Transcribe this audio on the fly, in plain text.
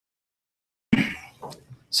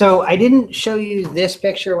So I didn't show you this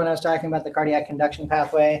picture when I was talking about the cardiac conduction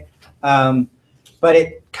pathway, but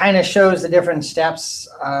it kind of shows the different steps,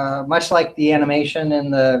 much like the animation in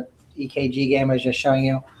the EKG game I was just showing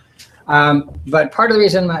you. But part of the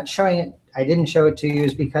reason I'm not showing it, I didn't show it to you,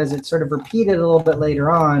 is because it's sort of repeated a little bit later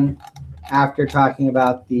on after talking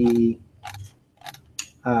about the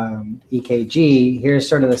EKG. Here's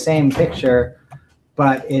sort of the same picture,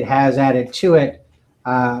 but it has added to it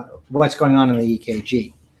what's going on in the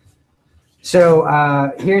EKG.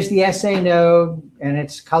 So here's the SA node, and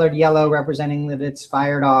it's colored yellow, representing that it's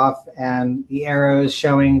fired off, and the arrows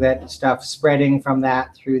showing that stuff spreading from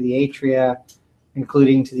that through the atria,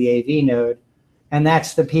 including to the AV node, and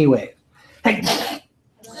that's the P wave.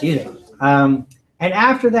 Excuse me. And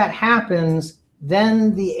after that happens,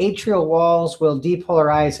 then the atrial walls will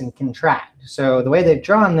depolarize and contract. So the way they've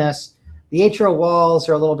drawn this, the atrial walls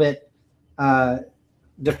are a little bit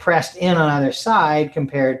depressed in on either side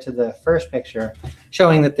compared to the first picture,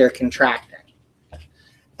 showing that they're contracting.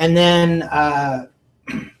 And then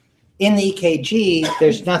in the EKG,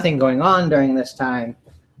 there's nothing going on during this time.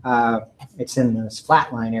 It's in this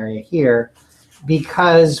flat line area here,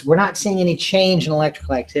 because we're not seeing any change in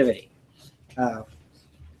electrical activity.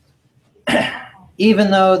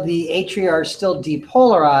 Even though the atria are still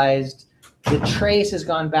depolarized, the trace has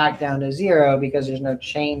gone back down to 0 because there's no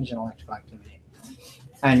change in electrical activity.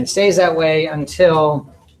 And it stays that way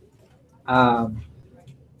until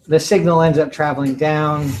the signal ends up traveling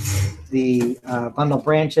down the bundle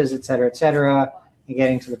branches, et cetera, and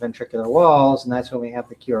getting to the ventricular walls. And that's when we have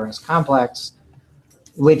the QRS complex,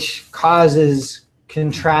 which causes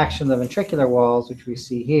contraction of the ventricular walls, which we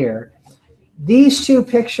see here. These two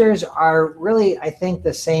pictures are really, I think,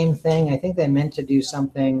 the same thing. I think they meant to do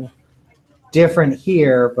something different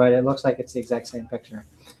here, but it looks like it's the exact same picture.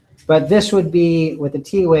 But this would be with the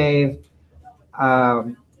T wave.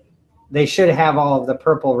 They should have all of the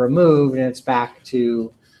purple removed, and it's back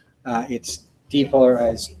to its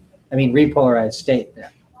repolarized state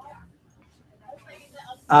there.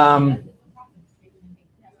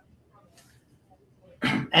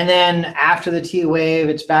 And then after the T wave,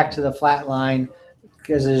 it's back to the flat line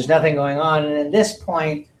because there's nothing going on. And at this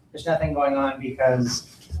point, there's nothing going on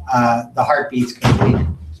because the heartbeat's completed.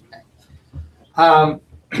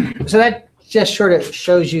 So that just sort of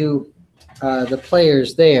shows you the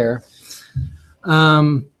players there.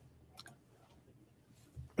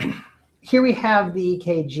 Here we have the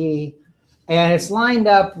EKG, and it's lined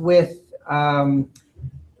up with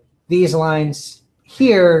these lines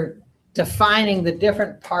here, defining the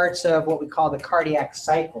different parts of what we call the cardiac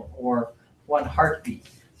cycle, or one heartbeat.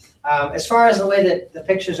 As far as the way that the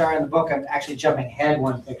pictures are in the book, I'm actually jumping ahead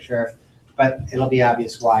one picture, but it'll be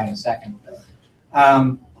obvious why in a second.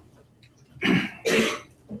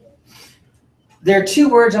 There are two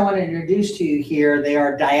words I want to introduce to you here. They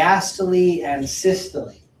are diastole and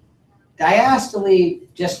systole. Diastole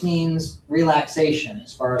just means relaxation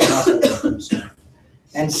as far as muscles are concerned,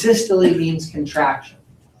 and systole means contraction.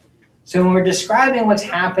 So when we're describing what's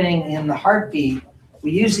happening in the heartbeat,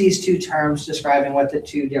 we use these two terms describing what the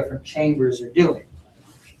two different chambers are doing.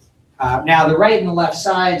 Now, the right and the left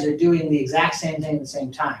sides are doing the exact same thing at the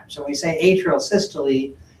same time. So when we say atrial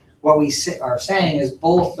systole, what we are saying is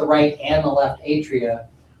both the right and the left atria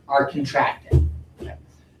are contracted. Okay.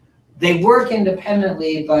 They work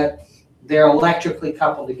independently, but they're electrically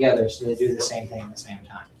coupled together, so they do the same thing at the same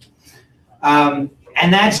time.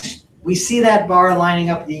 And we see that bar lining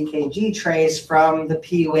up the EKG trace from the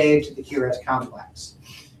P wave to the QRS complex.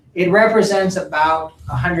 It represents about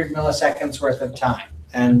 100 milliseconds worth of time,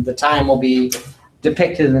 and the time will be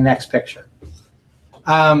depicted in the next picture.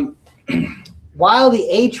 While the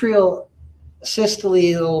atrial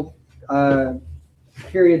systole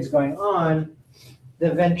period's going on, the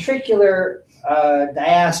ventricular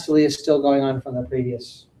diastole is still going on from the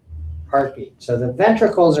previous heartbeat. So the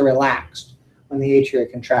ventricles are relaxed when the atria are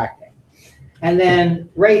contracting. And then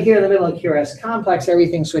right here in the middle of the QRS complex,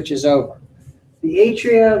 everything switches over. The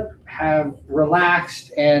atria have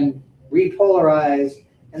relaxed and repolarized,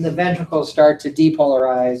 and the ventricles start to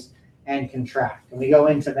depolarize and contract. And we go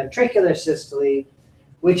into ventricular systole,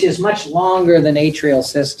 which is much longer than atrial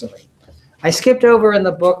systole. I skipped over in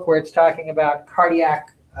the book where it's talking about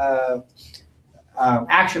cardiac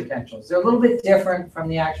action potentials. They're a little bit different from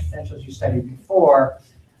the action potentials you studied before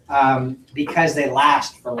because they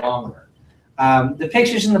last for longer. The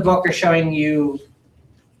pictures in the book are showing you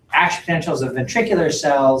action potentials of ventricular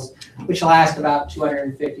cells, which last about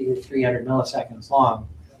 250 to 300 milliseconds long.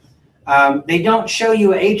 They don't show you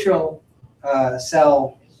atrial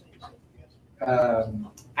cell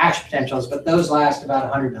action potentials, but those last about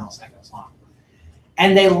 100 milliseconds long.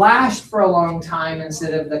 And they last for a long time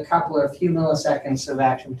instead of the couple or few milliseconds of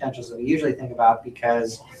action potentials that we usually think about,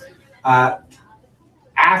 because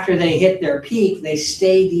after they hit their peak, they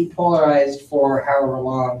stay depolarized for however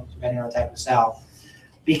long, depending on the type of cell,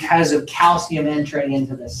 because of calcium entering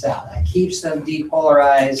into the cell. That keeps them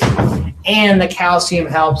depolarized, and the calcium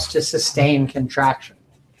helps to sustain contraction.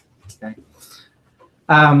 Okay.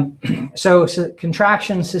 So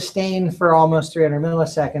contraction sustained for almost 300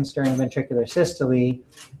 milliseconds during ventricular systole,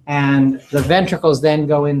 and the ventricles then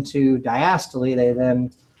go into diastole. They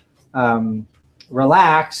then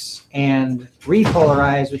relax and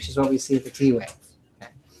repolarize, which is what we see at the T wave.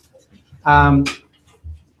 Okay.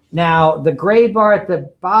 Now, the gray bar at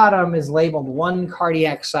the bottom is labeled 1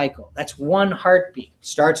 cardiac cycle. That's 1 heartbeat.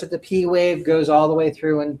 Starts at the P wave, goes all the way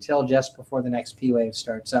through until just before the next P wave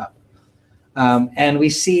starts up. And we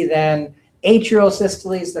see then atrial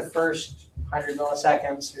systole is the first 100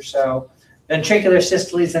 milliseconds or so. Ventricular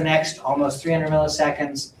systole is the next, almost 300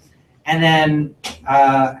 milliseconds. And then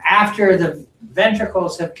after the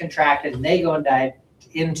ventricles have contracted and they go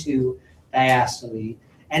into diastole,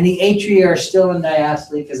 and the atria are still in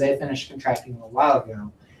diastole because they finished contracting a little while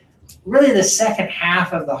ago, really the second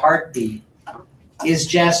half of the heartbeat is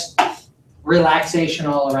just relaxation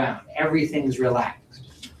all around. Everything's relaxed.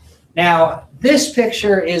 Now, this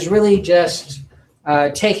picture is really just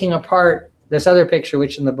taking apart this other picture,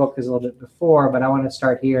 which in the book is a little bit before, but I want to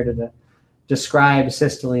start here to describe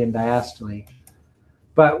systole and diastole.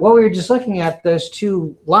 But what we were just looking at, those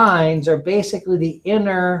two lines are basically the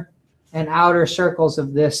inner and outer circles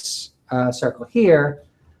of this circle here.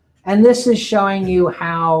 And this is showing you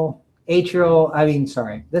how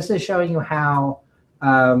this is showing you how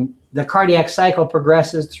the cardiac cycle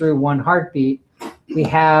progresses through 1 heartbeat. We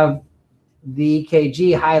have the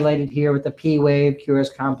EKG highlighted here with the P wave,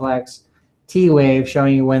 QRS complex, T wave,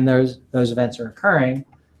 showing you when those events are occurring.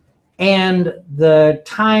 And the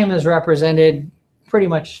time is represented pretty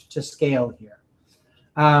much to scale here.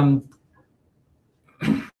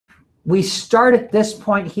 We start at this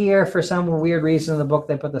point here. For some weird reason in the book,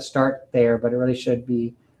 they put the start there, but it really should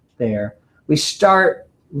be there. We start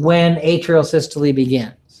when atrial systole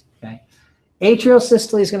begins. Okay? Atrial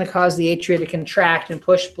systole is going to cause the atria to contract and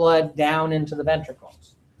push blood down into the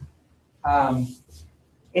ventricles.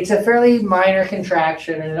 It's a fairly minor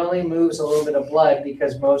contraction, and it only moves a little bit of blood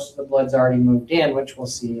because most of the blood's already moved in, which we'll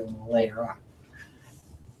see a little later on.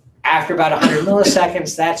 After about 100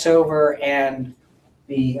 milliseconds, that's over, and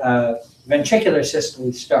the ventricular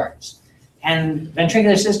systole starts. And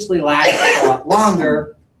ventricular systole lasts a lot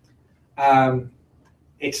longer.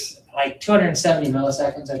 It's like 270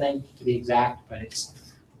 milliseconds, I think, to be exact, but it's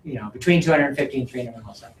between 250 and 300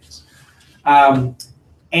 milliseconds.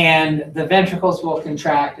 And the ventricles will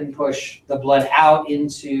contract and push the blood out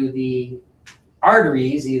into the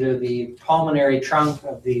arteries, either the pulmonary trunk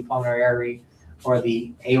of the pulmonary artery or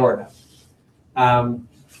the aorta.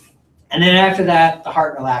 And then after that, the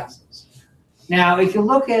heart relaxes. Now, if you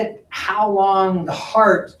look at how long the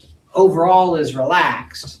heart overall is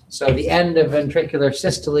relaxed, so the end of ventricular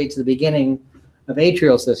systole to the beginning of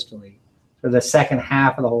atrial systole, or the second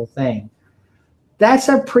half of the whole thing, that's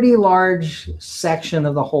a pretty large section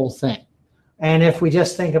of the whole thing. And if we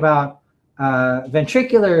just think about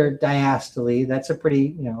ventricular diastole, that's a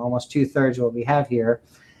pretty, almost 2/3 of what we have here.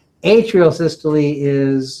 Atrial systole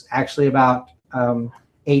is actually about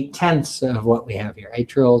 8/10 of what we have here,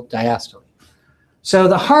 atrial diastole. So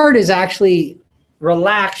the heart is actually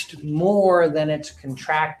relaxed more than it's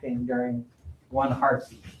contracting during 1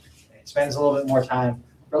 heartbeat. It spends a little bit more time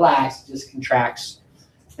relaxed, just contracts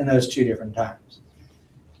in those 2 different times.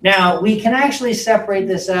 Now, we can actually separate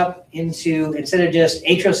this up into, instead of just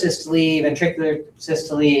atrial systole, ventricular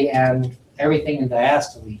systole, and everything in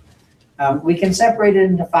diastole, we can separate it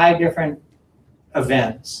into 5 different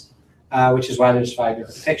events, which is why there's 5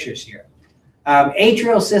 different pictures here.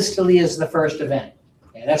 Atrial systole is the first event.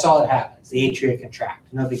 Okay, that's all that happens. The atria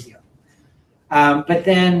contract, no big deal. But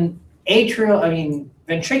then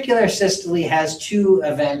ventricular systole has 2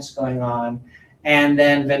 events going on, and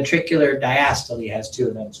then ventricular diastole has 2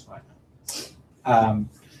 events going on.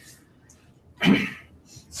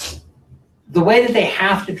 The way that they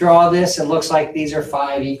have to draw this, it looks like these are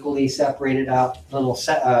 5 equally separated out little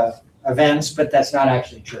events, but that's not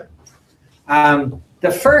actually true.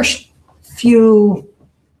 The first few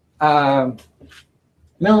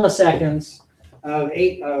milliseconds of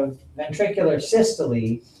ventricular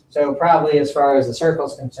systole, so probably as far as the circle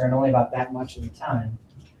is concerned, only about that much of the time,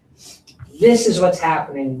 this is what's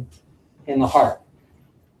happening in the heart.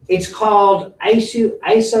 It's called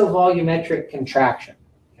isovolumetric contraction.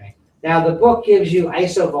 Okay? Now the book gives you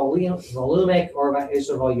isovolumic or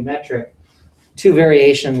isovolumetric, two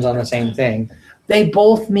variations on the same thing. They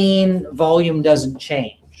both mean volume doesn't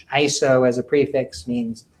change. Iso as a prefix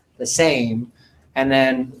means the same, and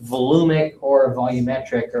then volumic or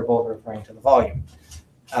volumetric are both referring to the volume.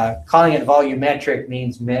 Calling it volumetric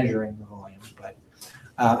means measuring the volume, but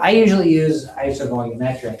I usually use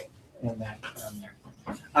isovolumetric in that term there.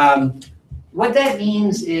 What that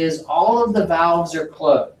means is all of the valves are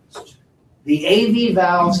closed. The AV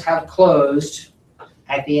valves have closed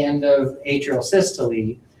at the end of atrial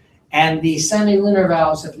systole, and the semilunar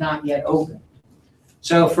valves have not yet opened.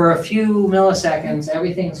 So for a few milliseconds,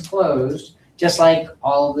 everything's closed, just like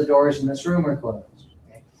all of the doors in this room are closed.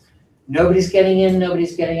 Okay? Nobody's getting in,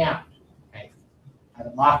 nobody's getting out. Okay? I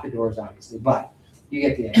haven't locked the doors, obviously, but you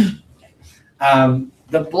get the idea. Okay?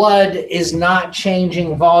 The blood is not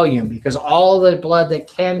changing volume because all the blood that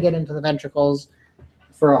can get into the ventricles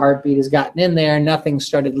for a heartbeat has gotten in there, and nothing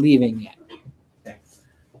started leaving yet. Okay.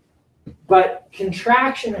 But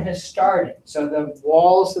contraction has started. So the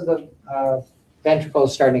walls of the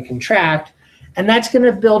ventricles starting to contract, and that's going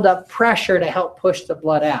to build up pressure to help push the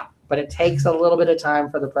blood out. But it takes a little bit of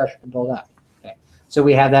time for the pressure to build up. Okay. So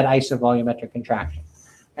we have that isovolumetric contraction.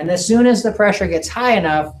 And as soon as the pressure gets high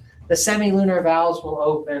enough, the semilunar valves will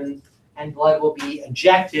open and blood will be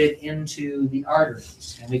ejected into the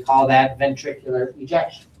arteries. And we call that ventricular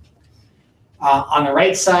ejection. On the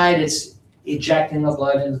right side, it's ejecting the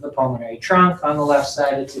blood into the pulmonary trunk. On the left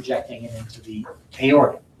side, it's ejecting it into the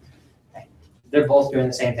aorta. Okay. They're both doing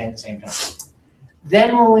the same thing at the same time.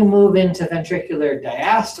 Then when we move into ventricular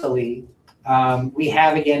diastole, we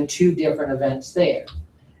have, again, two different events there.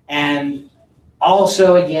 And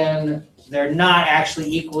also, again, they're not actually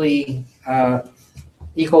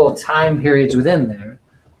equal time periods within there.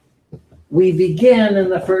 We begin in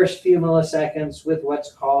the first few milliseconds with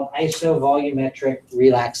what's called isovolumetric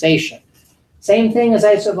relaxation. Same thing as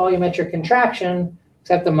isovolumetric contraction,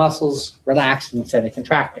 except the muscles relax instead of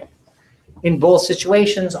contracting. In both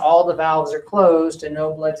situations, all the valves are closed and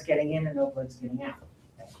no blood's getting in and no blood's getting out.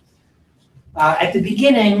 At the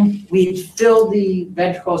beginning, we filled the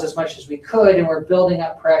ventricles as much as we could, and we're building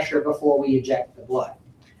up pressure before we eject the blood.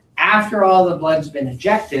 After all the blood's been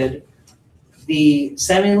ejected, the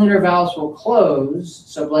semilunar valves will close,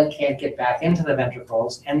 so blood can't get back into the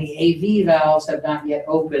ventricles, and the AV valves have not yet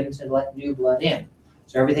opened to let new blood in.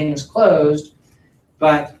 So everything is closed,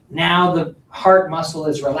 but now the heart muscle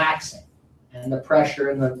is relaxing, and the pressure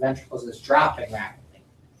in the ventricles is dropping rapidly.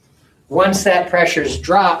 Once that pressure is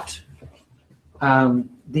dropped,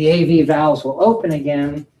 the AV valves will open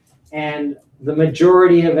again, and the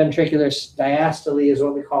majority of ventricular diastole is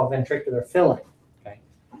what we call ventricular filling. Okay?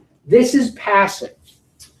 This is passive.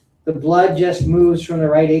 The blood just moves from the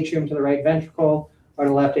right atrium to the right ventricle, or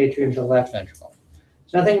the left atrium to the left ventricle.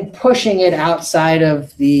 There's nothing pushing it outside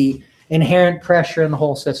of the inherent pressure in the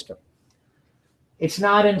whole system. It's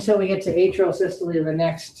not until we get to atrial systole of the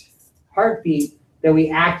next heartbeat that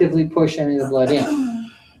we actively push any of the blood in.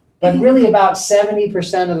 But really about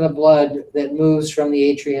 70% of the blood that moves from the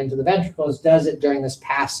atrium to the ventricles does it during this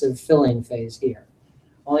passive filling phase here.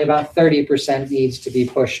 Only about 30% needs to be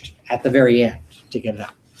pushed at the very end to get it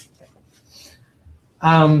out.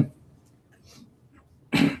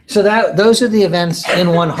 So those are the events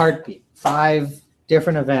in one heartbeat, 5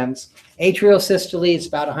 different events. Atrial systole is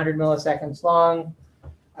about 100 milliseconds long.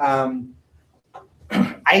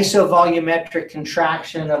 Isovolumetric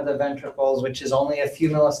contraction of the ventricles, which is only a few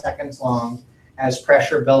milliseconds long as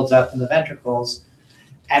pressure builds up in the ventricles.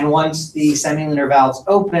 And once the semilunar valves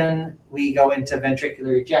open, we go into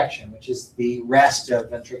ventricular ejection, which is the rest of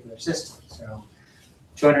ventricular systole. So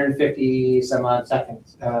 250 some odd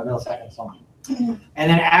milliseconds long. And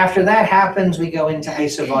then after that happens, we go into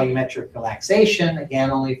isovolumetric relaxation, again,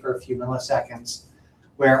 only for a few milliseconds,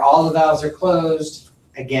 where all the valves are closed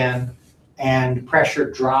again, and pressure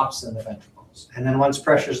drops in the ventricles. And then once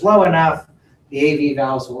pressure is low enough, the AV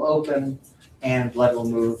valves will open and blood will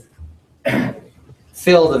move,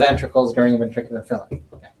 fill the ventricles during the ventricular filling.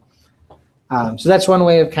 Okay. So that's one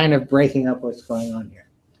way of kind of breaking up what's going on here.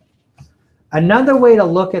 Another way to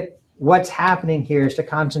look at what's happening here is to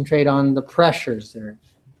concentrate on the pressures that are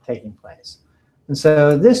taking place. And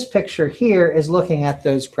so this picture here is looking at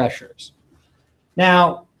those pressures.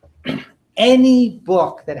 Now, any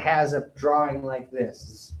book that has a drawing like this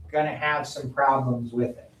is going to have some problems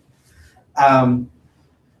with it.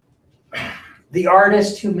 The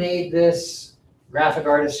artist who made this, graphic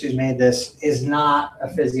artist who made this, is not a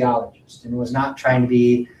physiologist and was not trying to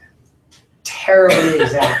be terribly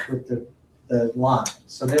exact with the lines.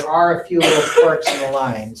 So there are a few little quirks in the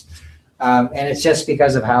lines. And it's just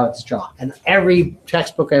because of how it's drawn. And every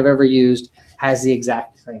textbook I've ever used has the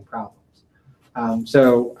exact same problems.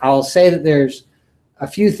 So I'll say that there's a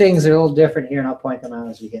few things that are a little different here, and I'll point them out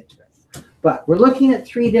as we get to it. But we're looking at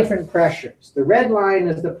 3 different pressures. The red line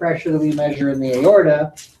is the pressure that we measure in the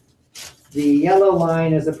aorta. The yellow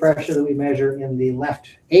line is the pressure that we measure in the left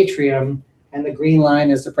atrium, and the green line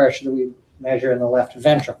is the pressure that we measure in the left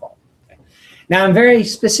ventricle. Now, I'm very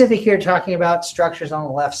specific here talking about structures on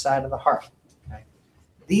the left side of the heart. Okay?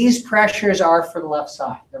 These pressures are for the left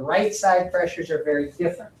side. The right side pressures are very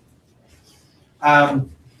different.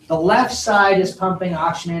 The left side is pumping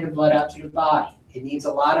oxygenated blood out to the body. It needs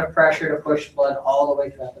a lot of pressure to push blood all the way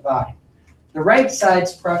throughout the body. The right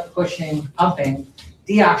side's pumping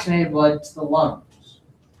deoxygenated blood to the lungs.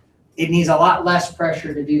 It needs a lot less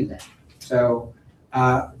pressure to do that. So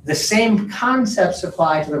the same concepts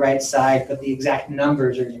apply to the right side, but the exact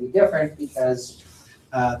numbers are going to be different because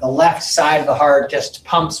the left side of the heart just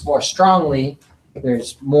pumps more strongly.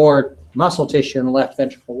 There's more muscle tissue in the left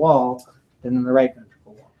ventricle wall than in the right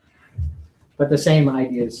ventricle wall. But the same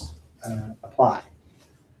ideas apply.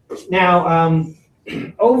 Now,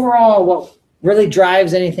 overall, what really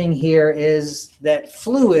drives anything here is that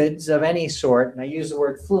fluids of any sort, and I use the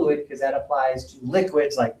word fluid because that applies to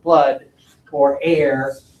liquids like blood or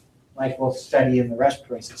air, like we'll study in the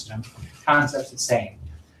respiratory system, concept's the same.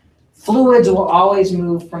 Fluids will always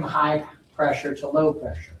move from high pressure to low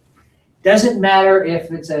pressure. Doesn't matter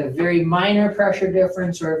if it's a very minor pressure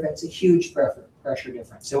difference or if it's a huge pressure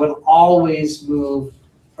difference. It will always move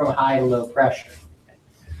from high to low pressure.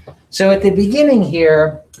 So at the beginning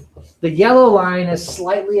here, the yellow line is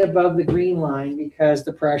slightly above the green line because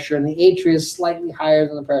the pressure in the atria is slightly higher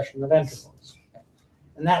than the pressure in the ventricles.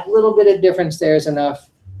 And that little bit of difference there is enough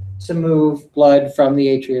to move blood from the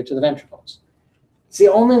atria to the ventricles. It's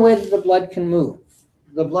the only way that the blood can move.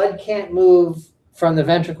 The blood can't move from the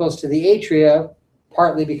ventricles to the atria,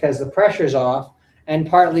 partly because the pressure's off, and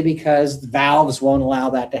partly because the valves won't allow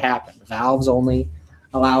that to happen. The valves only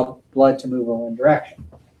allow blood to move in one direction.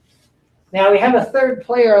 Now we have a third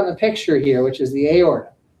player on the picture here, which is the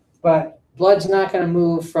aorta. But blood's not going to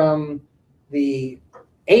move from the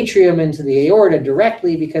atrium into the aorta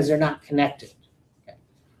directly because they're not connected. Okay.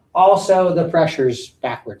 Also, the pressure's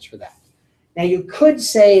backwards for that. Now you could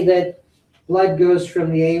say that blood goes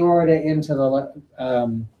from the aorta into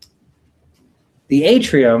the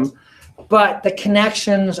atrium, but the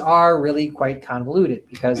connections are really quite convoluted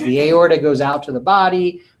because the aorta goes out to the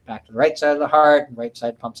body, back to the right side of the heart, the right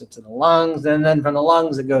side pumps it to the lungs, and then from the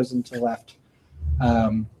lungs it goes into the left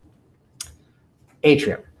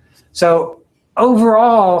atrium. So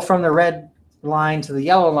overall, from the red line to the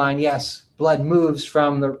yellow line, yes, blood moves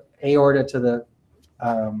from the aorta to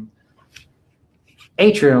the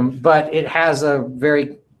atrium, but it has a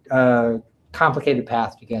very complicated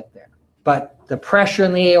path to get there. But the pressure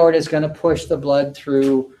in the aorta is going to push the blood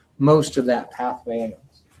through most of that pathway anyways.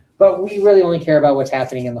 But we really only care about what's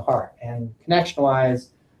happening in the heart. And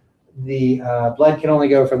connection-wise, the blood can only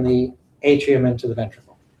go from the atrium into the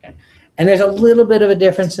ventricle. Okay? And there's a little bit of a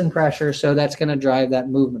difference in pressure, so that's going to drive that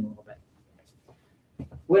movement a little bit.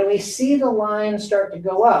 When we see the line start to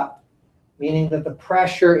go up, meaning that the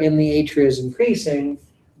pressure in the atria is increasing,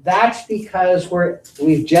 that's because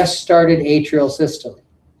we've just started atrial systole.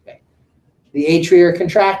 Okay? The atria are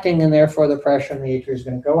contracting, and therefore the pressure in the atria is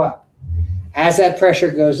going to go up. As that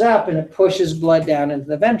pressure goes up and it pushes blood down into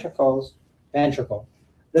the ventricle, the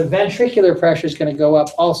ventricular pressure is going to go up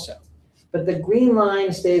also. But the green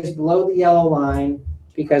line stays below the yellow line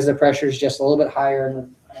because the pressure is just a little bit higher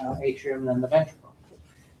in the atrium than the ventricle.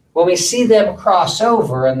 When we see them cross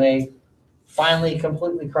over, and they finally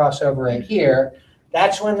completely cross over right here,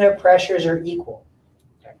 that's when their pressures are equal.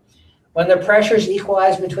 Okay? When the pressures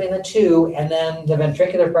equalize between the two, and then the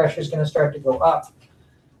ventricular pressure is going to start to go up,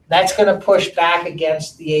 that's going to push back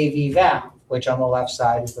against the AV valve, which on the left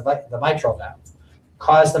side is the mitral valve.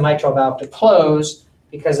 Cause the mitral valve to close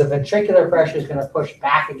because the ventricular pressure is going to push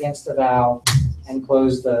back against the valve and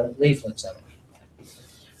close the leaflets of it.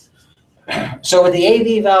 So with the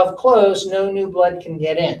AV valve closed, no new blood can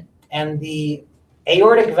get in. And the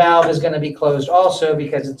aortic valve is going to be closed also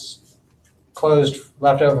because it's closed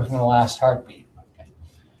left over from the last heartbeat. Okay.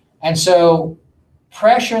 And so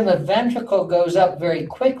pressure in the ventricle goes up very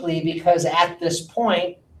quickly because at this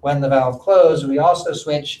point, when the valve closed, we also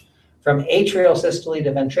switch from atrial systole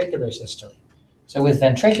to ventricular systole. So with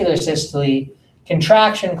ventricular systole,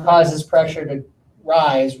 contraction causes pressure to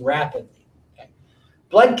rise rapidly. Okay.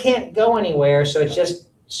 Blood can't go anywhere, so it's just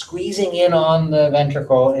squeezing in on the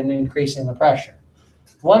ventricle and increasing the pressure.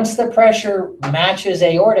 Once the pressure matches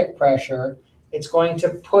aortic pressure, it's going to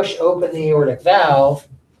push open the aortic valve,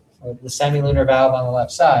 or the semilunar valve on the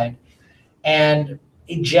left side, and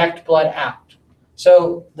eject blood out.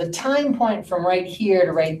 So the time point from right here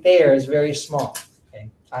to right there is very small, okay?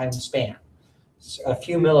 Time span, so a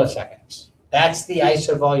few milliseconds. That's the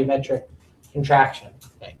isovolumetric contraction.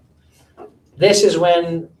 Okay? This is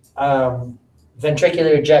when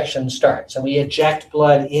ventricular ejection starts, and we eject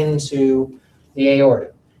blood into the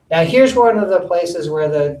aorta. Now here's one of the places where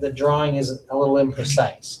the drawing is a little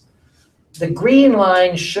imprecise. The green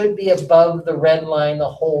line should be above the red line the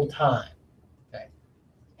whole time, okay,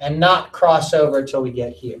 and not cross over until we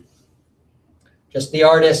get here. Just the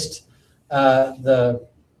artist, the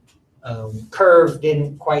curve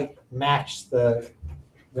didn't quite match the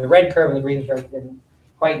red curve and the green curve didn't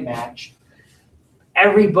quite match.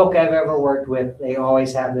 Every book I've ever worked with, they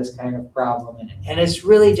always have this kind of problem in it. And it's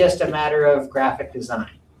really just a matter of graphic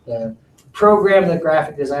design. The program the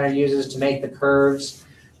graphic designer uses to make the curves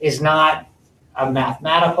is not a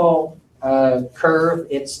mathematical curve,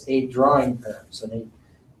 it's a drawing curve. So they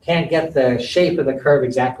can't get the shape of the curve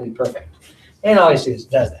exactly perfect. It always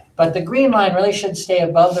does that. But the green line really should stay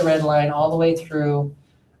above the red line all the way through,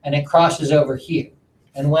 and it crosses over here.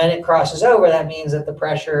 And when it crosses over, that means that the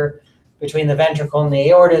pressure between the ventricle and the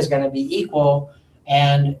aorta is going to be equal,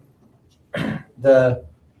 and the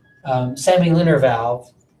semilunar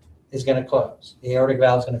valve is going to close. The aortic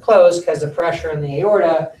valve is going to close because the pressure in the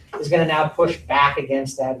aorta is going to now push back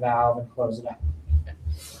against that valve and close it up.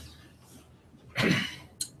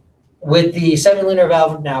 With the semilunar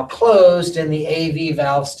valve now closed and the AV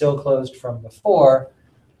valve still closed from before,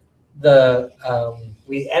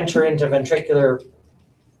 we enter into ventricular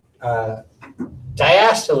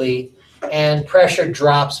diastole, and pressure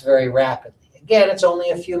drops very rapidly. Again, it's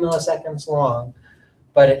only a few milliseconds long,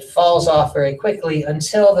 but it falls off very quickly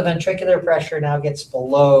until the ventricular pressure now gets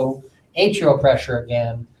below atrial pressure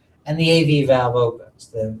again, and the AV valve opens,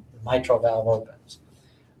 the mitral valve opens.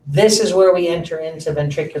 This is where we enter into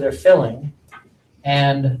ventricular filling,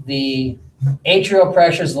 and the atrial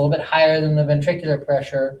pressure is a little bit higher than the ventricular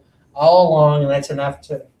pressure all along, and that's enough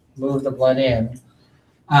to move the blood in.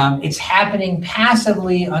 It's happening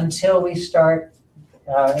passively until we start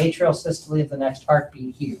atrial systole of the next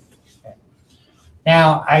heartbeat here. Okay.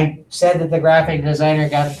 Now, I said that the graphic designer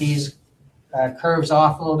got these curves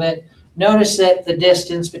off a little bit. Notice that the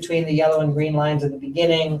distance between the yellow and green lines at the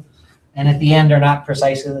beginning and at the end are not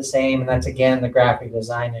precisely the same, and that's, again, the graphic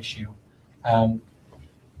design issue.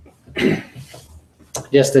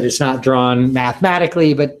 Just that it's not drawn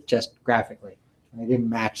mathematically, but just graphically. They didn't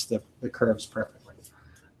match the curves perfectly.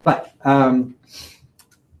 But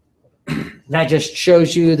that just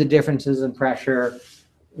shows you the differences in pressure.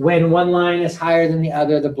 When one line is higher than the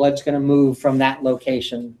other, the blood's going to move from that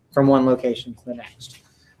location, from one location to the next.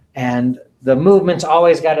 And the movement's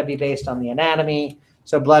always got to be based on the anatomy.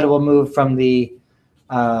 So blood will move from the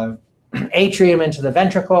atrium into the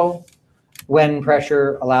ventricle when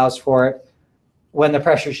pressure allows for it. When the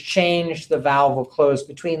pressure's changed, the valve will close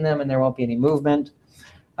between them and there won't be any movement.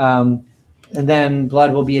 And then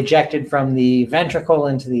blood will be ejected from the ventricle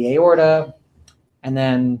into the aorta, and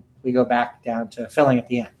then we go back down to filling at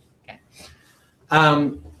the end. Okay.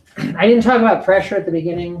 I didn't talk about pressure at the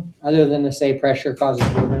beginning, other than to say pressure causes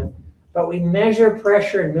movement, but we measure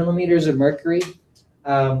pressure in millimeters of mercury.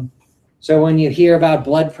 So when you hear about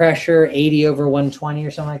blood pressure, 80 over 120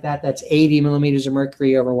 or something like that, that's 80 millimeters of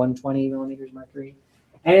mercury over 120 millimeters of mercury.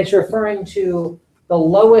 And it's referring to the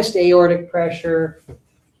lowest aortic pressure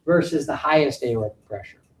versus the highest aortic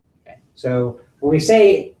pressure. Okay. So when we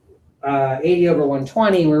say 80 over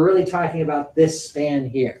 120, we're really talking about this span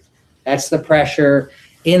here. That's the pressure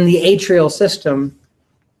in the atrial system,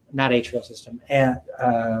 not atrial system,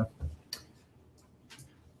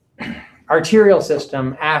 arterial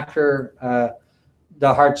system after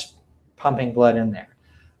the heart's pumping blood in there.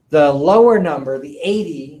 The lower number, the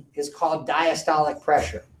 80, is called diastolic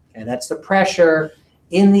pressure. And that's the pressure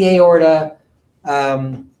in the aorta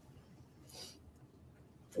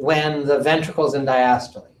when the ventricle's in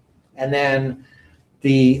diastole. And then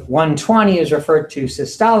the 120 is referred to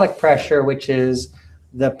systolic pressure, which is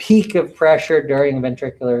the peak of pressure during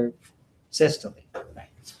ventricular systole.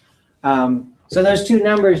 So those two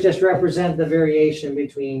numbers just represent the variation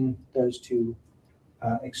between those two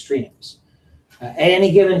extremes. At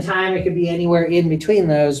any given time, it could be anywhere in between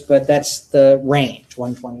those, but that's the range,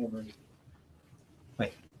 120 over 80.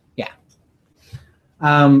 Wait, yeah.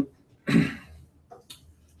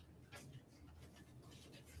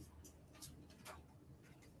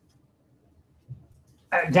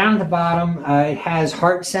 Down at the bottom, it has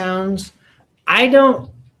heart sounds. I don't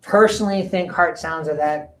personally think heart sounds are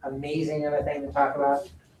that amazing of a thing to talk about,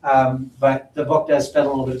 but the book does spend a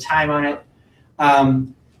little bit of time on it.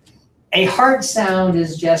 A heart sound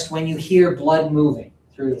is just when you hear blood moving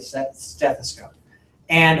through the stethoscope.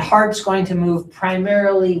 And heart's going to move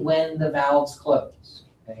primarily when the valves close.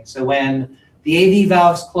 Okay? So when the AV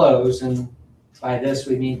valves close, and by this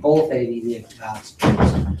we mean both AV valves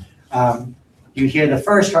close, you hear the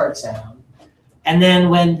first heart sound. And then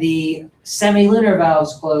when the semilunar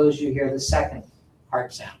valves close, you hear the second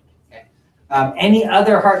heart sound. Okay? Any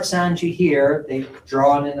other heart sounds you hear, they've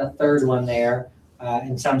drawn in a third one there.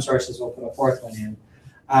 In some sources, we'll put a fourth one in.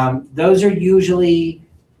 Those are usually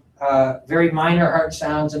very minor heart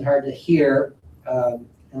sounds and hard to hear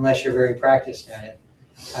unless you're very practiced at it.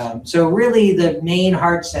 So really the main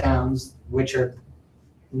heart sounds, which are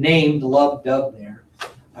named lub dub there,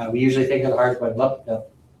 we usually think of the heart going lub dub,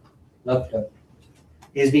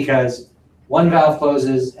 is because one valve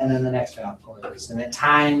closes and then the next valve closes. And at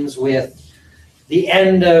times with the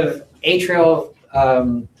end of atrial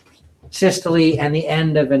systole and the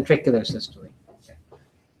end of ventricular systole. Okay.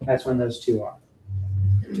 That's when those two are.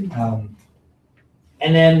 And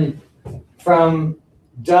then from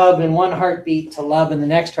dub in one heartbeat to lub in the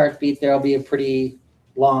next heartbeat, there'll be a pretty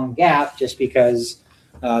long gap just because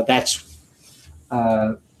that's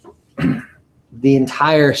the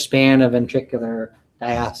entire span of ventricular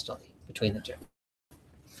diastole between the two.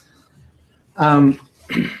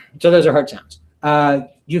 So those are heart sounds.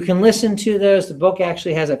 You can listen to those. The book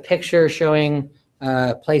actually has a picture showing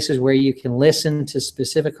places where you can listen to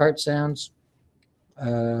specific heart sounds.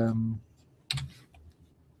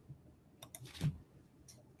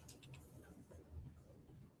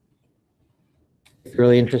 If you're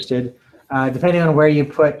really interested. Depending on where you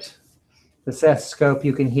put the stethoscope,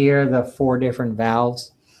 you can hear the 4 different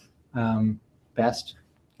valves best.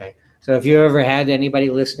 Okay. So if you ever had anybody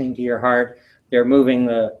listening to your heart, they're moving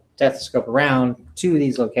the stethoscope around to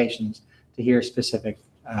these locations to hear specific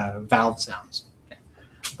valve sounds. Okay.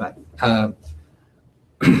 But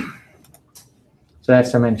so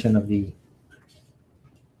that's the mention of the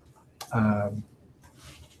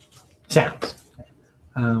sounds.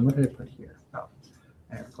 What did I put here? Oh,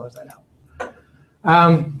 I have to close that out.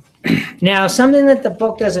 Now, something that the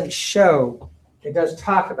book doesn't show, it does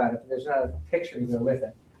talk about it, but there's not a picture to go with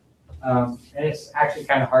it. And it's actually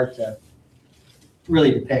kind of hard to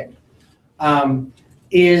really depict,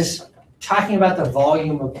 is talking about the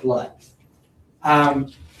volume of blood.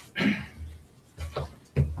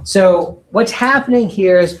 So what's happening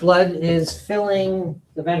here is blood is filling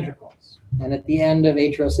the ventricles. And at the end of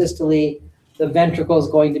atrial systole, the ventricle is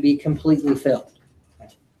going to be completely filled.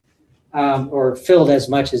 Or filled as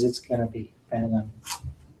much as it's going to be, depending on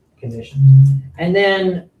conditions. And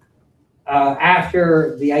then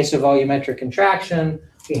after the isovolumetric contraction,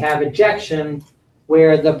 we have ejection,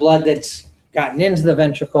 where the blood that's gotten into the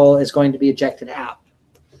ventricle is going to be ejected out.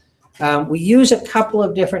 We use a couple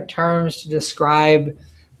of different terms to describe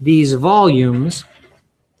these volumes,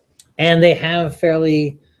 and they have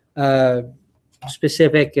fairly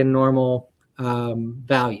specific and normal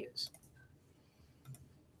values.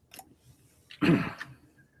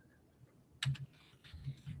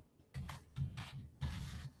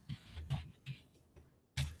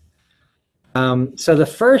 So the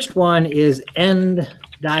first one is end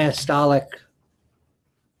diastolic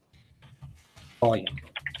volume,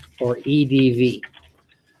 or EDV,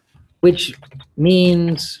 which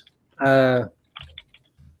means the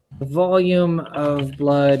volume of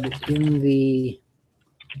blood in the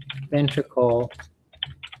ventricle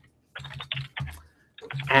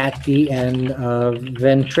at the end of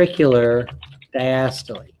ventricular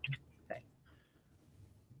diastole, okay,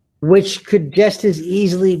 which could just as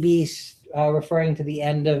easily be referring to the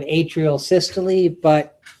end of atrial systole,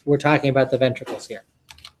 but we're talking about the ventricles here.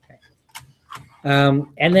 Okay.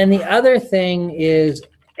 And then the other thing is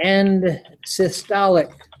end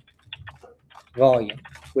systolic volume,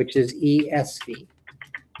 which is ESV.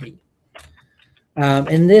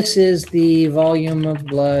 And this is the volume of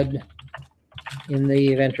blood in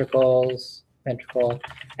the ventricle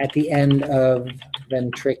at the end of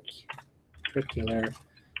ventricular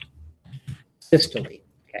systole.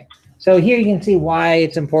 Okay. So here you can see why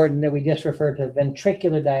it's important that we just refer to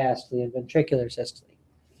ventricular diastole and ventricular systole.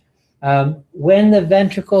 When the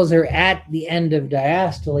ventricles are at the end of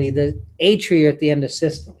diastole, the atria are at the end of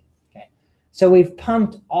systole. Okay. So we've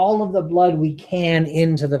pumped all of the blood we can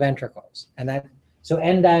into the ventricles, and so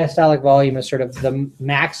end diastolic volume is sort of the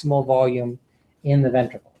maximal volume in the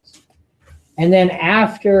ventricles. And then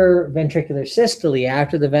after ventricular systole,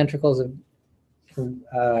 after the ventricles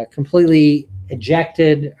have completely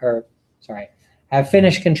ejected, or sorry, have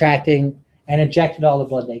finished contracting and ejected all the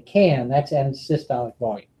blood they can. That's end systolic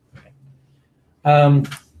volume.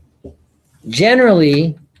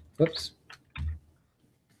 Generally, whoops,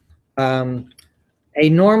 a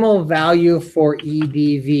normal value for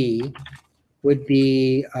EDV would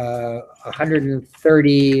be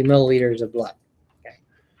 130 milliliters of blood. Okay.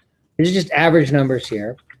 These are just average numbers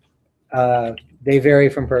here. They vary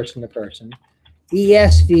from person to person.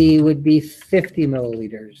 ESV would be 50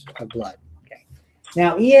 milliliters of blood. Okay.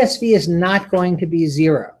 Now, ESV is not going to be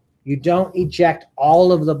 0. You don't eject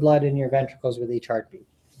all of the blood in your ventricles with each heartbeat.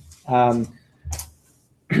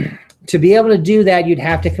 To be able to do that, you'd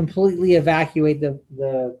have to completely evacuate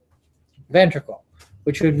the ventricle,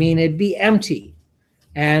 which would mean it'd be empty.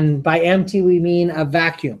 And by empty, we mean a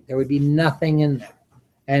vacuum. There would be nothing in there,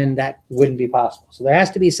 and that wouldn't be possible. So there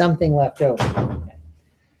has to be something left over. Okay.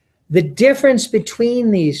 The difference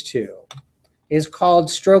between these two is called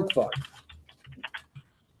stroke volume.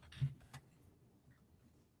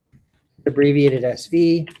 Abbreviated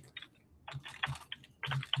SV.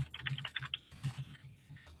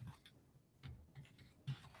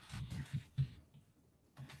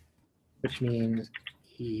 Which means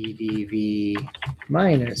EDV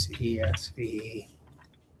minus ESV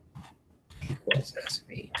equals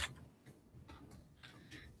SV.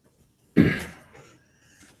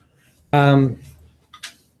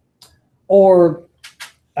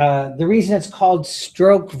 The reason it's called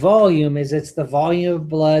stroke volume is it's the volume of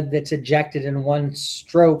blood that's ejected in one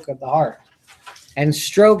stroke of the heart. And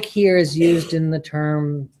stroke here is used in the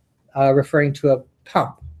term referring to a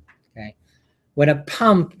pump. Okay, when a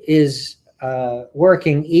pump is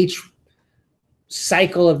working, each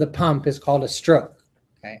cycle of the pump is called a stroke.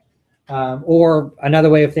 Okay, or another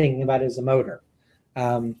way of thinking about it is a motor.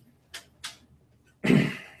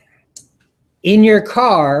 In your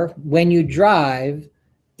car, when you drive,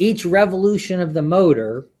 each revolution of the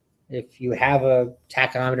motor, if you have a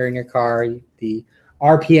tachometer in your car, the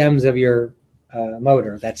RPMs of your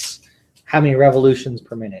motor, that's how many revolutions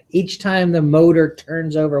per minute. Each time the motor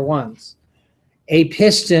turns over once, a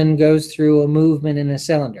piston goes through a movement in a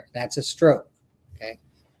cylinder. That's a stroke. Okay,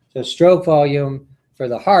 so stroke volume for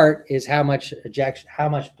the heart is how much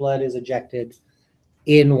blood is ejected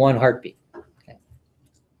in one heartbeat. Okay.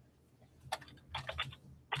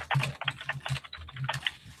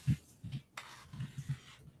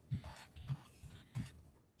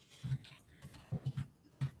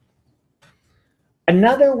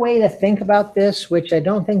 Another way to think about this, which I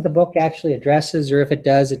don't think the book actually addresses, or if it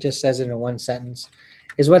does, it just says it in one sentence,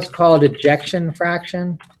 is what's called ejection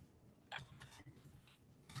fraction.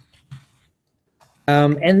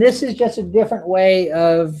 And this is just a different way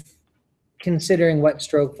of considering what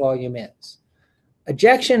stroke volume is.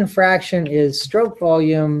 Ejection fraction is stroke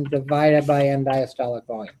volume divided by end diastolic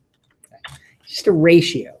volume. Okay. Just a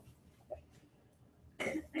ratio.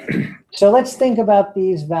 So let's think about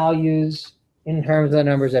these values in terms of the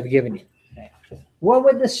numbers I've given you. Okay. What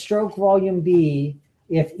would the stroke volume be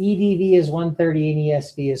if EDV is 130 and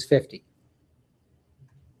ESV is 50?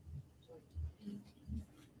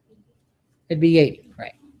 It'd be 80,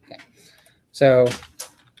 right? Okay. So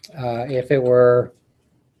if it were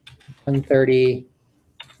 130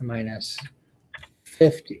 minus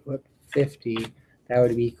 50, that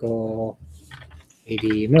would equal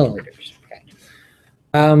 80 milliliters. Okay.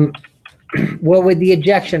 What would the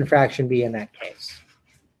ejection fraction be in that case?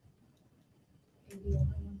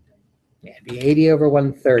 Yeah, it'd be 80 over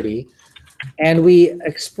 130. And we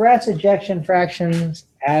express ejection fractions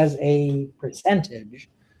as a percentage,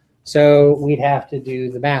 so we'd have to do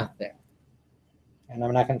the math there. And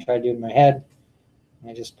I'm not going to try to do it in my head.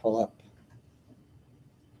 I just pull up.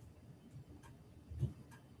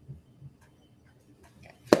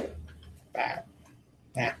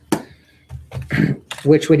 Yeah.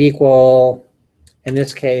 Which would equal, in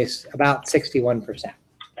this case, about 61%.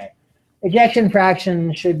 Okay. Ejection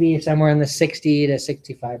fraction should be somewhere in the 60 to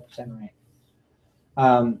 65% range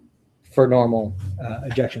for normal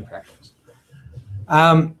ejection fractions.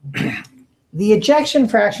 The ejection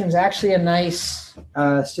fraction is actually a nice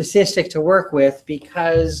statistic to work with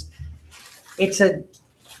because it's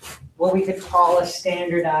what we could call a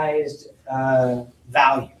standardized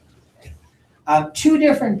value. Two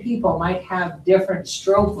different people might have different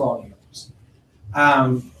stroke volumes,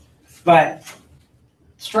 but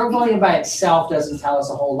stroke volume by itself doesn't tell us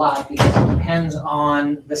a whole lot because it depends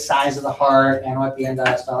on the size of the heart and what the end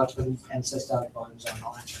diastolic and systolic volumes are and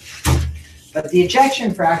all that. But the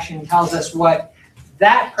ejection fraction tells us what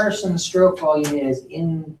that person's stroke volume is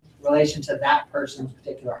in relation to that person's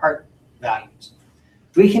particular heart values.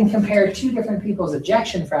 We can compare two different people's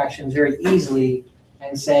ejection fractions very easily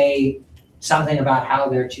and say, something about how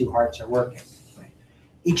their two hearts are working.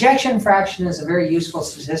 Ejection fraction is a very useful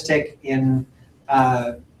statistic in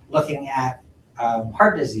looking at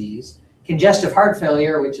heart disease. Congestive heart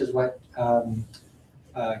failure, which is what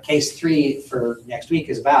case 3 for next week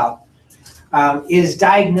is about, is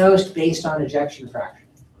diagnosed based on ejection fraction.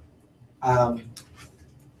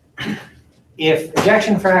 If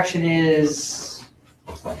ejection fraction is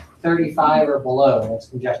 35 or below, that's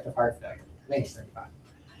congestive heart failure. I think it's 35.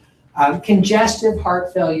 Congestive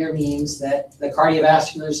heart failure means that the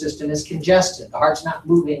cardiovascular system is congested. The heart's not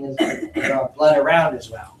moving blood around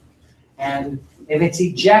as well. And if it's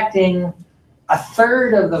ejecting a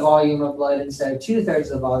third of the volume of blood instead of 2/3 of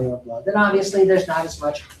the volume of blood, then obviously there's not as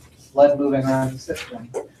much blood moving around the system.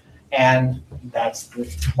 And that's the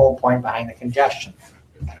whole point behind the congestion.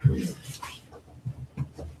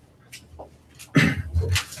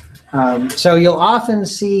 So you'll often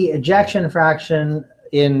see ejection fraction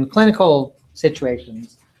in clinical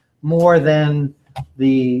situations more than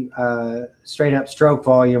the straight up stroke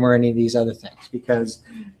volume or any of these other things, because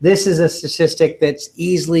this is a statistic that's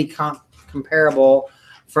easily comparable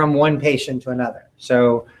from one patient to another.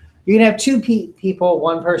 So you can have two people,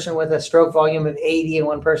 one person with a stroke volume of 80 and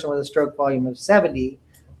one person with a stroke volume of 70,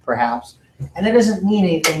 perhaps, and that doesn't mean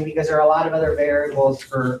anything because there are a lot of other variables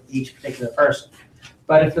for each particular person.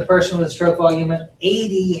 But if the person with a stroke volume of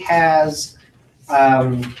 80 has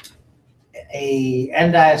a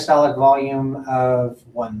end diastolic volume of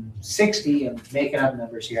 160, I'm making up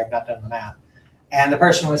numbers here, I've not done the math, and the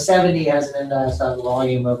person with 70 has an end diastolic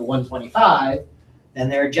volume of 125, then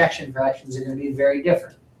their ejection fractions are going to be very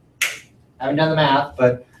different. I haven't done the math,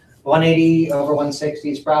 but 180 over 160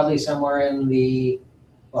 is probably somewhere in the,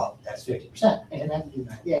 well, that's 50%. And that do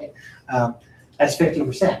that, yay. That's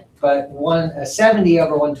 50%. But 70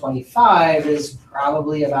 over 125 is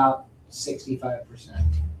probably about 65%.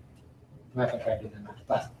 I'm not going to try to do the math,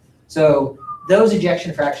 but so those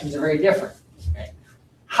ejection fractions are very different. Okay.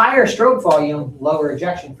 Higher stroke volume, lower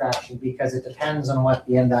ejection fraction because it depends on what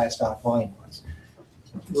the end diastolic volume was.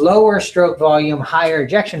 Lower stroke volume, higher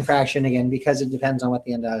ejection fraction, again, because it depends on what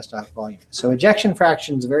the end diastolic volume is. So ejection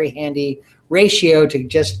fraction is a very handy ratio to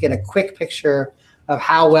just get a quick picture of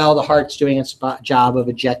how well the heart's doing its job of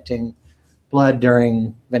ejecting blood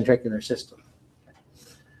during ventricular systole.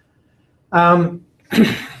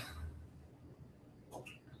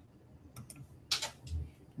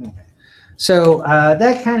 So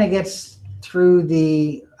that kind of gets through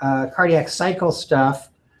the cardiac cycle stuff.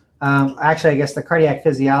 Actually, I guess the cardiac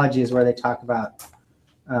physiology is where they talk about,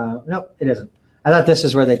 nope, it isn't. I thought this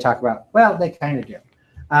is where they talk about, well, they kind of do.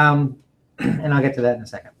 And I'll get to that in a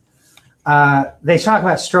second. They talk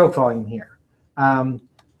about stroke volume here.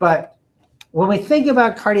 But when we think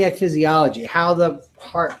about cardiac physiology, how the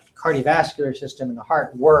heart, cardiovascular system in the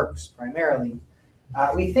heart works primarily,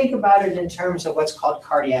 we think about it in terms of what's called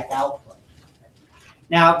cardiac output.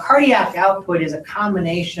 Now, cardiac output is a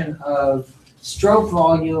combination of stroke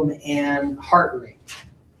volume and heart rate,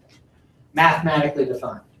 mathematically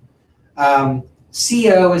defined.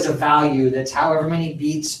 CO is a value that's however many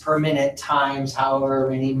beats per minute times however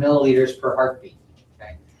many milliliters per heartbeat.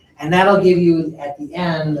 Okay? And that'll give you, at the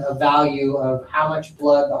end, a value of how much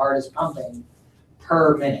blood the heart is pumping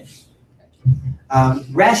per minute. Okay?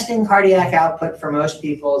 Resting cardiac output for most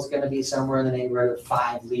people is going to be somewhere in the neighborhood of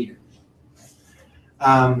 5 liters.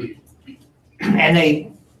 And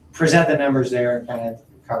they present the numbers there and kind of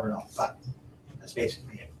cover it all, but that's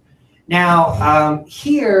basically it. Now,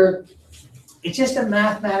 here, it's just a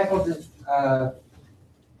mathematical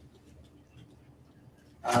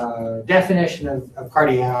definition of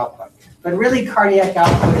cardiac output. But really, cardiac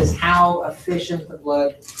output is how efficient the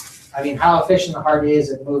blood, how efficient the heart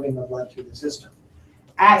is at moving the blood through the system.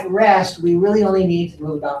 At rest, we really only need to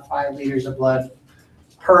move about 5 liters of blood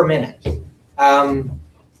per minute.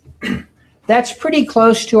 That's pretty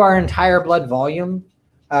close to our entire blood volume.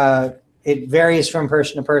 It varies from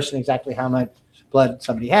person to person exactly how much blood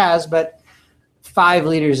somebody has, but 5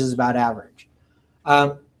 liters is about average.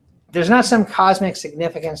 There's not some cosmic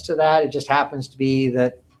significance to that. It just happens to be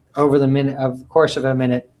that over the course of a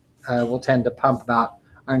minute, we'll tend to pump about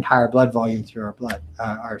our entire blood volume through our blood,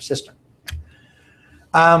 our system.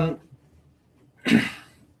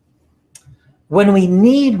 When we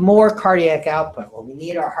need more cardiac output, when we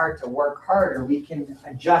need our heart to work harder, we can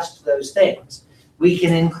adjust those things. We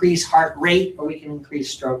can increase heart rate or we can increase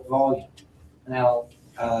stroke volume, and that'll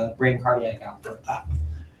bring cardiac output up.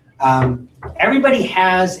 Everybody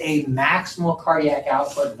has a maximal cardiac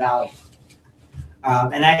output value,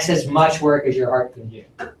 and that's as much work as your heart can do.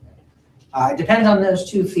 It depends on those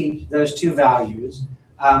two values.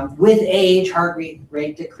 With age, heart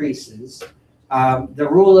rate decreases. The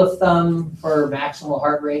rule of thumb for maximal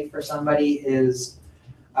heart rate for somebody is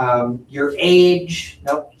your age,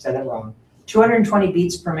 nope, said that wrong, 220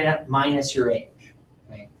 beats per minute minus your age.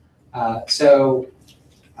 Okay?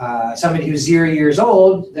 Somebody who's 0 years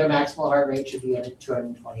old, their maximal heart rate should be at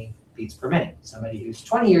 220 beats per minute. Somebody who's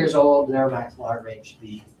 20 years old, their maximal heart rate should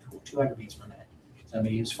be 200 beats per minute.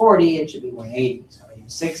 Somebody who's 40, it should be 180. Somebody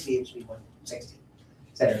who's 60, it should be 160,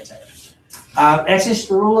 et cetera, et cetera. That's just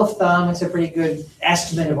a rule of thumb. It's a pretty good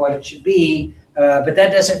estimate of what it should be, but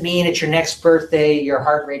that doesn't mean at your next birthday your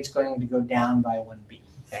heart rate's going to go down by 1 beat.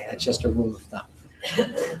 Okay, that's just a rule of thumb.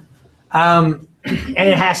 And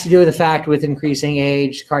it has to do with the fact with increasing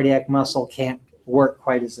age, cardiac muscle can't work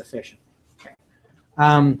quite as efficient. Okay.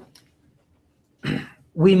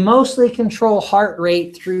 We mostly control heart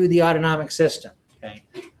rate through the autonomic system. Okay.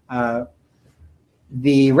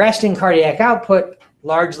 The resting cardiac output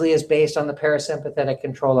largely is based on the parasympathetic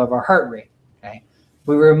control of our heart rate. Okay. If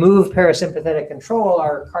we remove parasympathetic control,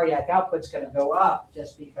 our cardiac output's going to go up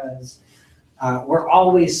just because we're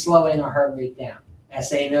always slowing our heart rate down.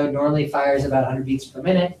 SA node normally fires about 100 beats per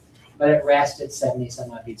minute, but at rest it's 70 some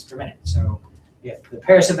odd beats per minute. So if the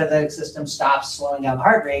parasympathetic system stops slowing down the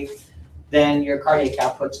heart rate, then your cardiac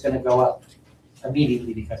output's going to go up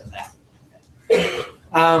immediately because of that.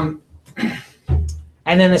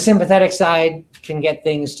 And then the sympathetic side can get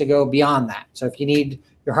things to go beyond that. So if you need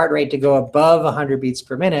your heart rate to go above 100 beats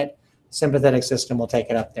per minute, sympathetic system will take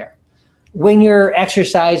it up there. When you're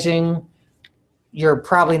exercising, you're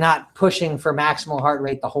probably not pushing for maximal heart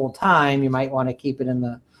rate the whole time. You might want to keep it in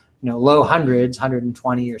the low hundreds,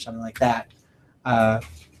 120 or something like that,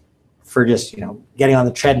 for just getting on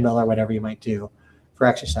the treadmill or whatever you might do for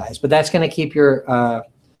exercise. But that's going to keep your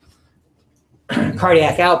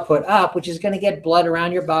cardiac output up, which is going to get blood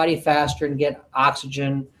around your body faster and get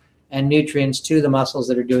oxygen and nutrients to the muscles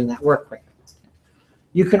that are doing that work quicker.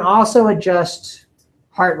 You can also adjust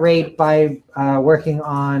heart rate by working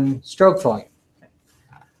on stroke volume.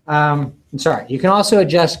 You can also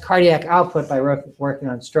adjust cardiac output by working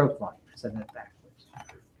on stroke volume. I said that backwards.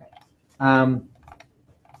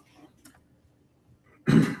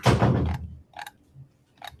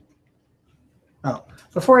 Okay.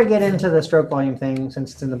 Before I get into the stroke volume thing,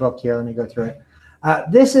 since it's in the book here, let me go through it.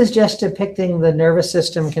 This is just depicting the nervous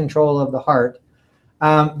system control of the heart.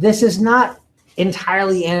 This is not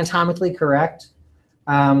entirely anatomically correct.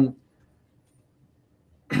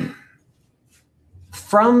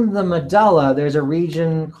 From the medulla, there's a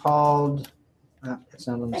region called, it's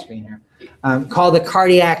not on the screen here, called the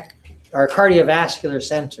cardiac or cardiovascular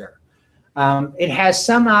center. It has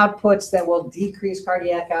some outputs that will decrease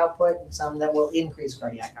cardiac output and some that will increase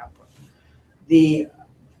cardiac output. The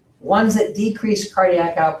ones that decrease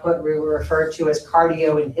cardiac output we refer to as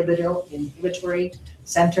cardio-inhibitory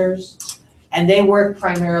centers, and they work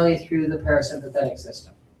primarily through the parasympathetic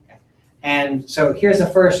system. Okay. And so here's the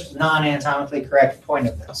first non-anatomically correct point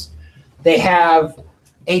of this. They have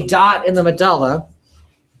a dot in the medulla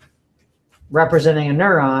representing a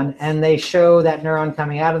neuron, and they show that neuron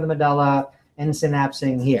coming out of the medulla and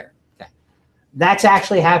synapsing here. Okay. That's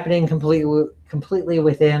actually happening completely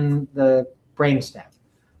within the brainstem.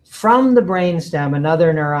 From the brainstem,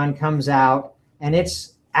 another neuron comes out, and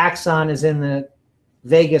its axon is in the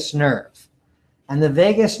vagus nerve. And the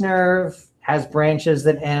vagus nerve has branches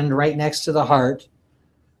that end right next to the heart,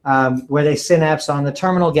 where they synapse on the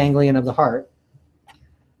terminal ganglion of the heart.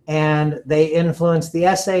 And they influence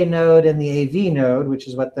the SA node and the AV node, which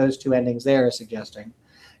is what those two endings there are suggesting,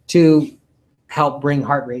 to help bring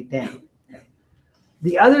heart rate down.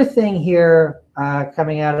 The other thing here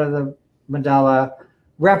coming out of the medulla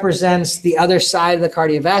represents the other side of the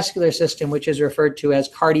cardiovascular system, which is referred to as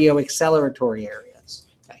cardio-acceleratory areas,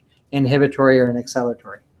 okay? Inhibitory or an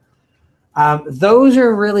acceleratory. Those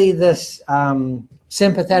are really the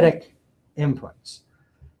sympathetic inputs.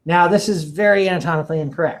 Now, this is very anatomically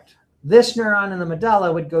incorrect. This neuron in the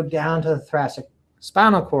medulla would go down to the thoracic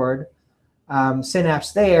spinal cord,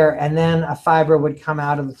 synapse there, and then a fiber would come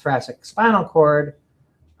out of the thoracic spinal cord,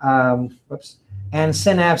 and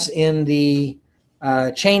synapse in the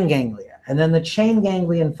chain ganglia. And then the chain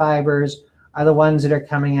ganglion fibers are the ones that are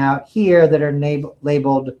coming out here that are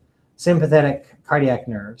labeled sympathetic cardiac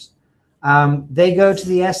nerves. They go to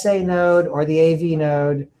the SA node or the AV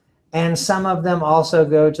node, and some of them also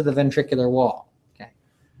go to the ventricular wall. Okay.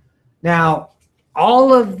 Now,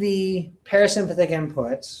 all of the parasympathetic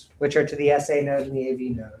inputs, which are to the SA node and the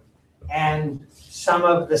AV node, and some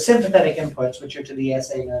of the sympathetic inputs, which are to the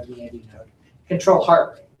SA node and the AV node, control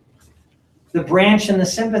heart rate. The branch in the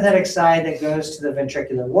sympathetic side that goes to the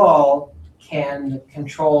ventricular wall can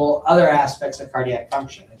control other aspects of cardiac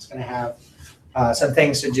function. It's going to have some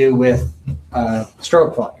things to do with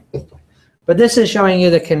stroke volume. But this is showing you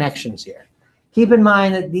the connections here. Keep in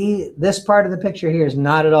mind that this part of the picture here is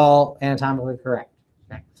not at all anatomically correct.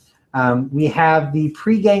 Okay? We have the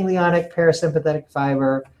preganglionic parasympathetic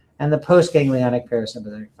fiber and the postganglionic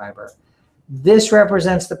parasympathetic fiber. This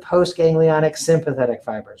represents the postganglionic sympathetic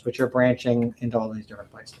fibers, which are branching into all these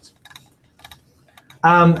different places.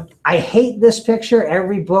 I hate this picture.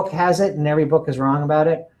 Every book has it, and every book is wrong about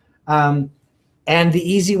it. And the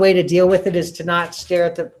easy way to deal with it is to not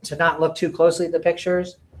to not look too closely at the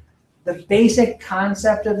pictures. The basic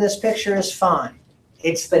concept of this picture is fine.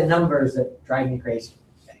 It's the numbers that drive me crazy.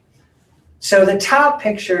 Okay. So the top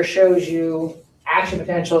picture shows you action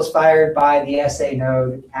potential is fired by the SA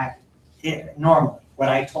node at normally. What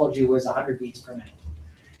I told you was 100 beats per minute.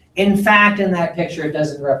 In fact, in that picture, it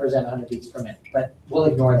doesn't represent 100 beats per minute, but we'll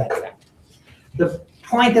ignore that fact. The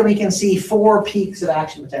point that we can see 4 peaks of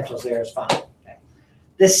action potentials there is fine. Okay.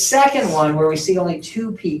 The second one, where we see only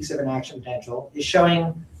 2 peaks of an action potential, is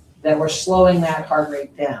showing that we're slowing that heart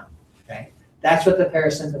rate down. Okay. That's what the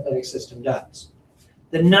parasympathetic system does.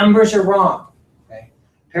 The numbers are wrong. Okay.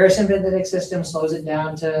 Parasympathetic system slows it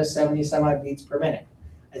down to 70 some odd beats per minute.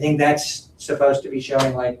 I think that's supposed to be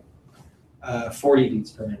showing like 40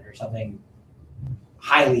 beats per minute or something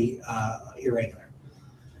highly irregular.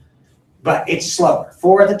 But it's slower.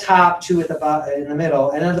 4 at the top, 2 at the bottom, in the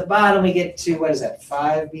middle, and at the bottom we get to, what is that,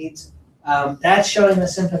 5 beats? That's showing the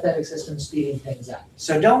sympathetic system speeding things up.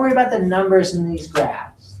 So don't worry about the numbers in these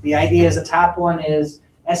graphs. The idea is the top one is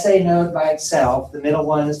SA node by itself, the middle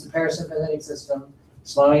one is the parasympathetic system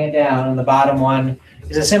slowing it down, and the bottom one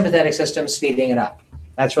is a sympathetic system speeding it up.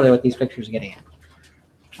 That's really what these pictures are getting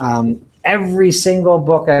at. Every single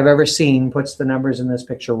book I've ever seen puts the numbers in this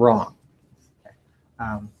picture wrong.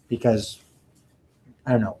 Because,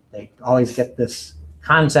 I don't know, they always get this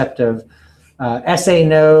concept of SA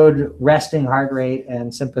node, resting heart rate,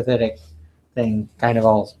 and sympathetic thing kind of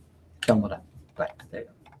all jumbled up. But there you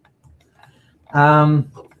go.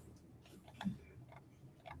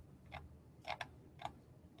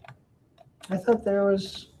 I thought there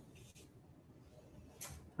was...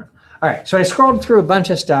 All right, so I scrolled through a bunch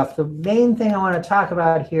of stuff. The main thing I want to talk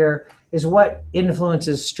about here is what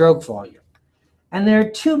influences stroke volume. And there are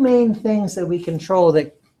 2 main things that we control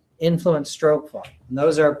that influence stroke volume. And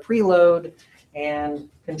those are preload and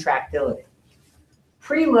contractility.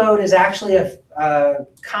 Preload is actually a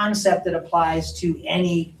concept that applies to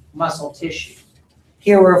any muscle tissue.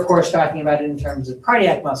 Here we're, of course, talking about it in terms of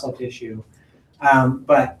cardiac muscle tissue,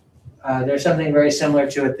 but there's something very similar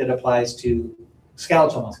to it that applies to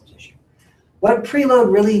skeletal muscle tissue. What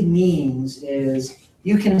preload really means is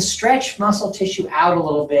you can stretch muscle tissue out a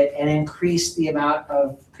little bit and increase the amount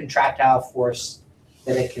of contractile force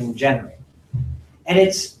that it can generate. And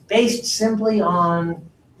it's based simply on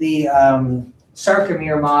the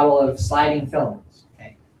sarcomere model of sliding filaments.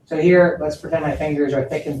 Okay? So here, let's pretend my fingers are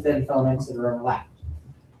thick and thin filaments that are overlapped.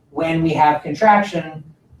 When we have contraction,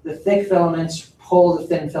 the thick filaments pull the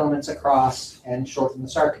thin filaments across and shorten the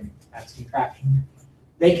sarcomere. That's contraction.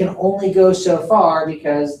 They can only go so far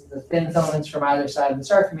because the thin filaments from either side of the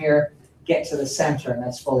sarcomere get to the center, and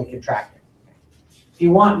that's fully contracted. If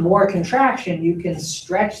you want more contraction, you can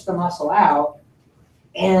stretch the muscle out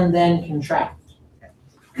and then contract.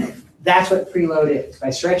 That's what preload is.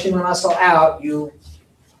 By stretching the muscle out, you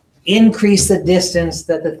increase the distance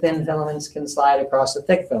that the thin filaments can slide across the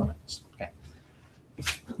thick filaments. Okay.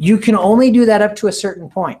 You can only do that up to a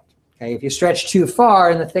certain point. Okay, if you stretch too far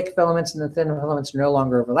and the thick filaments and the thin filaments are no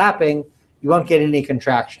longer overlapping, you won't get any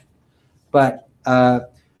contraction. But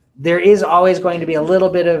there is always going to be a little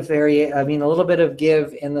bit of a little bit of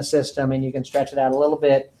give in the system, and you can stretch it out a little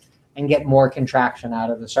bit and get more contraction out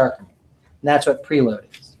of the sarcomere. And that's what preload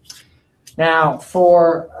is. Now,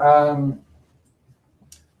 for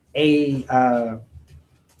a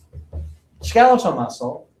skeletal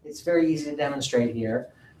muscle, it's very easy to demonstrate here.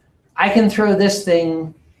 I can throw this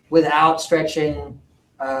thing without stretching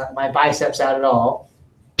my biceps out at all.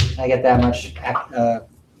 I get that much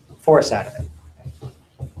force out of it.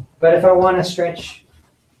 But if I want to stretch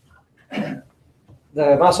the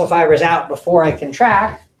muscle fibers out before I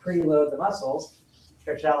contract, preload the muscles,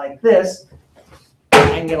 stretch it out like this, I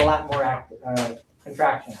can get a lot more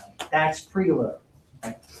contraction out of it. That's preload.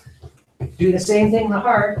 Okay? Do the same thing in the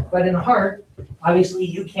heart, but in the heart, obviously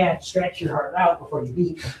you can't stretch your heart out before you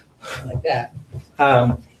beat, like that.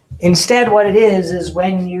 Instead, what it is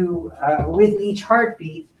when you, with each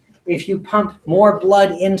heartbeat, if you pump more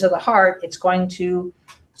blood into the heart, it's going to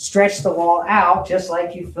stretch the wall out, just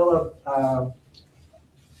like you fill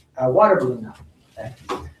water balloon up. Okay?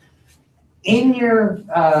 In your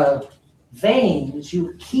veins,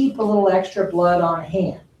 you keep a little extra blood on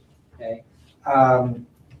hand. Okay? I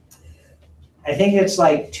think it's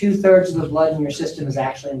like 2/3 of the blood in your system is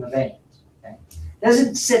actually in the veins. Okay? It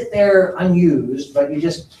doesn't sit there unused, but you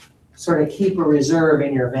just sort of keep a reserve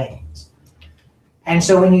in your veins. And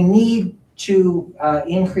so when you need to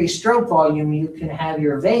increase stroke volume, you can have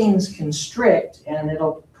your veins constrict, and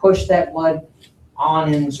it'll push that blood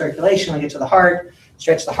on in circulation. When you get to the heart,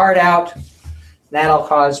 stretch the heart out. That'll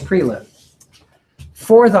cause preload.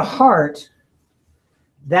 For the heart,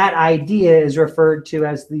 that idea is referred to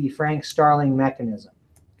as the Frank-Starling mechanism.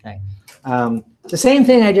 Okay, the same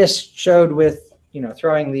thing I just showed with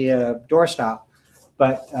throwing the doorstop,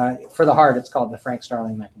 but for the heart, it's called the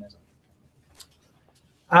Frank-Starling mechanism.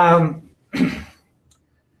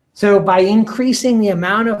 So by increasing the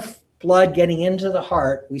amount of blood getting into the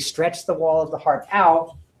heart, we stretch the wall of the heart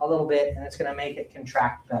out a little bit, and it's going to make it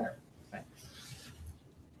contract better. Okay.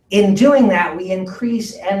 In doing that, we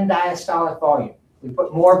increase end diastolic volume. We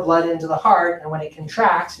put more blood into the heart, and when it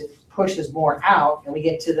contracts, it pushes more out, and we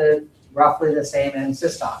get to roughly the same end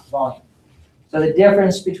systolic volume. So the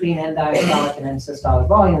difference between end diastolic and end systolic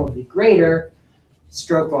volume will be greater.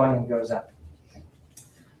 Stroke volume goes up.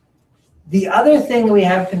 The other thing that we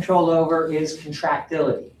have control over is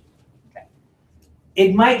contractility. Okay.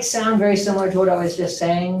 It might sound very similar to what I was just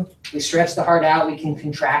saying. We stretch the heart out, we can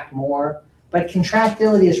contract more. But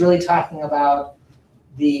contractility is really talking about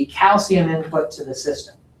the calcium input to the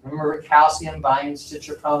system. Remember, calcium binds to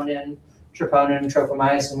troponin. Troponin and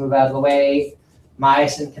tropomyosin move out of the way.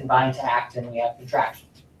 Myosin can bind to actin, we have contraction.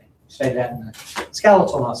 Okay. Study that in the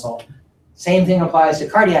skeletal muscle. Same thing applies to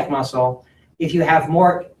cardiac muscle. If you have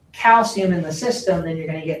more calcium in the system, then you're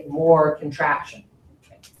going to get more contraction,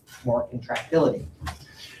 okay? More contractility.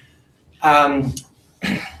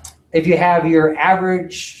 If you have your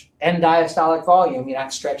average end diastolic volume, you're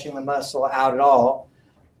not stretching the muscle out at all,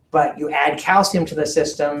 but you add calcium to the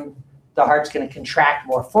system, the heart's going to contract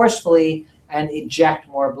more forcefully and eject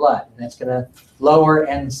more blood. And that's going to lower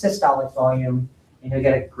end systolic volume, and you'll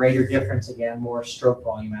get a greater difference again, more stroke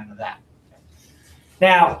volume out of that.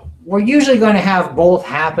 Now, we're usually going to have both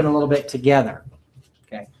happen a little bit together,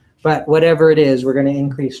 okay? But whatever it is, we're going to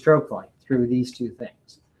increase stroke volume through these two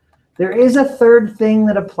things. There is a third thing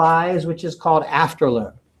that applies, which is called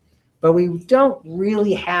afterload. But we don't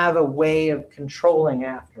really have a way of controlling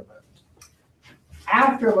afterload.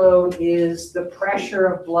 Afterload is the pressure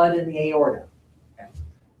of blood in the aorta. Okay?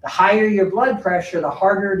 The higher your blood pressure, the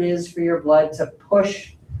harder it is for your blood to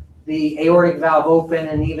push the aortic valve open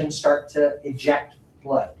and even start to eject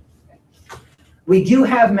blood. Okay? We do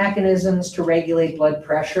have mechanisms to regulate blood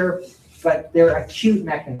pressure, but they're acute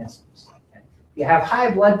mechanisms. Okay? If you have high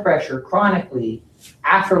blood pressure chronically,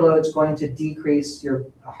 afterload is going to decrease your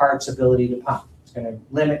heart's ability to pump. It's going to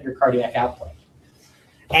limit your cardiac output.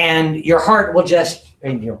 And your heart will just,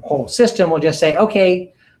 and your whole system will just say,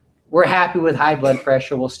 okay, we're happy with high blood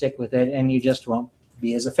pressure, we'll stick with it, and you just won't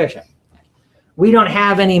be as efficient. We don't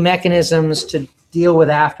have any mechanisms to deal with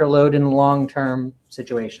afterload in a long-term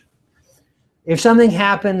situation. If something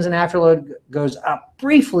happens and afterload goes up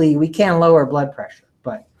briefly, we can lower blood pressure.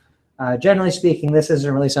 But generally speaking, this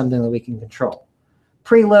isn't really something that we can control.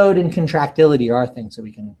 Preload and contractility are things that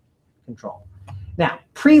we can control. Now,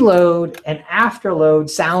 preload and afterload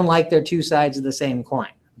sound like they're two sides of the same coin.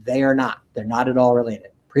 They are not. They're not at all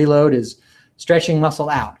related. Preload is stretching muscle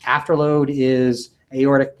out. Afterload is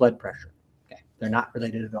aortic blood pressure. Okay, they're not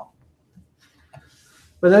related at all.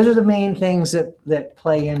 But those are the main things that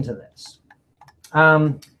play into this.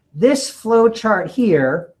 This flow chart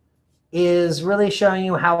here is really showing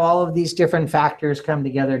you how all of these different factors come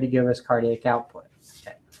together to give us cardiac output.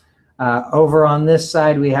 Okay. Over on this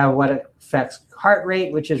side, we have what affects heart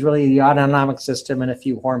rate, which is really the autonomic system and a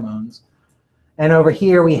few hormones. And over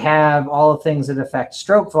here, we have all the things that affect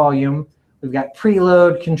stroke volume. We've got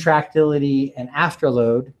preload, contractility, and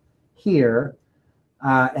afterload here.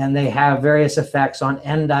 And they have various effects on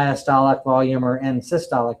end diastolic volume or end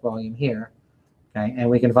systolic volume here. Okay, and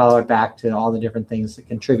we can follow it back to all the different things that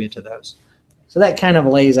contribute to those. So that kind of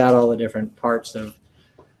lays out all the different parts of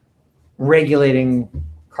regulating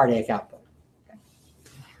cardiac output.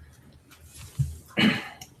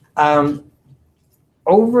 Okay.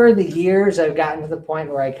 Over the years, I've gotten to the point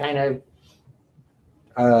where I kind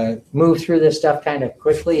of move through this stuff kind of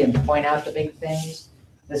quickly and point out the big things.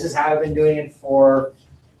 This is how I've been doing it for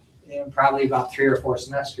probably about 3 or 4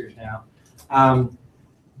 semesters now.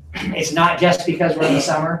 It's not just because we're in the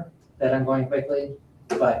summer that I'm going quickly,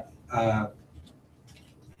 but I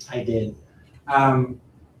did.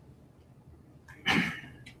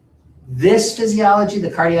 This physiology,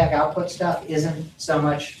 the cardiac output stuff, isn't so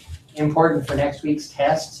much important for next week's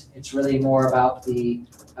test. It's really more about the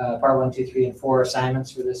part 1, 2, 3, and 4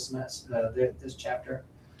 assignments for this semester, this chapter.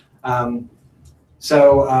 Don't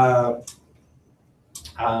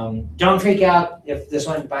freak out if this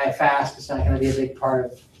went by fast. It's not going to be a big part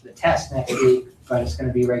of the test next week, but it's going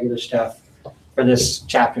to be regular stuff for this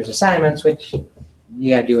chapter's assignments, which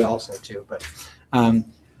you got to do it also too. But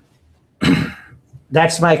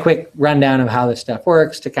that's my quick rundown of how this stuff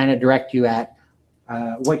works to kind of direct you at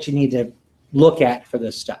what you need to look at for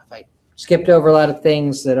this stuff. I skipped over a lot of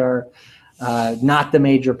things that are not the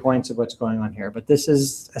major points of what's going on here, but this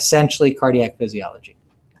is essentially cardiac physiology.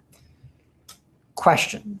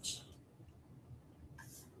 Questions?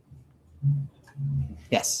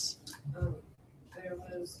 Yes.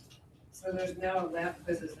 So there's now that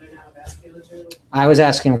because is there now vasculature? I was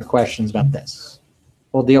asking for questions about this.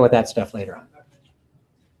 We'll deal with that stuff later on.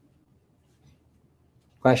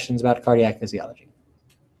 Questions about cardiac physiology?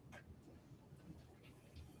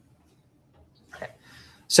 Okay.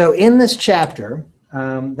 So in this chapter,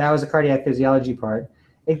 that was the cardiac physiology part.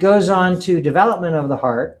 It goes on to development of the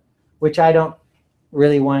heart, which I don't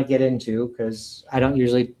really want to get into because I don't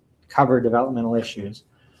usually cover developmental issues.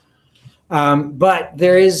 But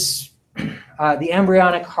there is, the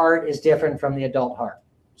embryonic heart is different from the adult heart.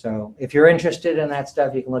 So if you're interested in that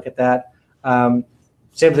stuff, you can look at that.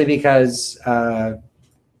 Simply because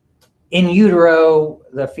in utero,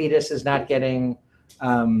 the fetus is not getting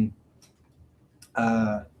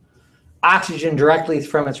oxygen directly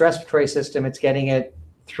from its respiratory system. It's getting it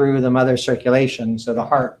through the mother's circulation. So the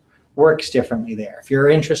heart works differently there. If you're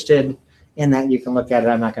interested in that, you can look at it.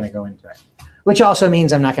 I'm not going to go into it, which also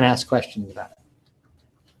means I'm not going to ask questions about it.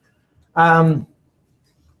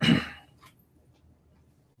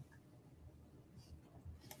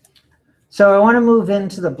 So I want to move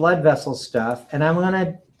into the blood vessel stuff, and I'm going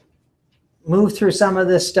to move through some of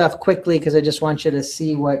this stuff quickly because I just want you to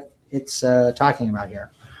see what it's talking about here.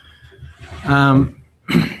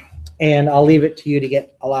 And I'll leave it to you to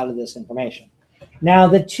get a lot of this information. Now,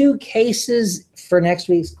 the two cases for next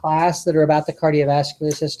week's class that are about the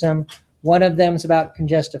cardiovascular system, one of them is about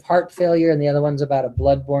congestive heart failure and the other one's about a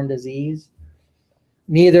blood-borne disease,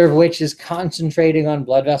 neither of which is concentrating on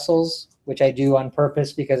blood vessels, which I do on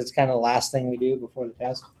purpose because it's kind of the last thing we do before the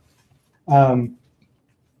test.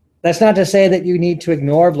 That's not to say that you need to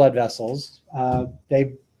ignore blood vessels.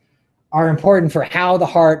 They are important for how the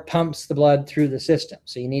heart pumps the blood through the system.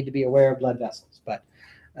 So you need to be aware of blood vessels. But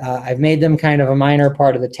I've made them kind of a minor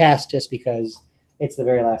part of the test just because it's the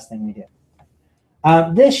very last thing we do.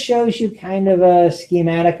 This shows you kind of a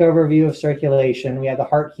schematic overview of circulation. We have the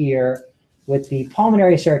heart here with the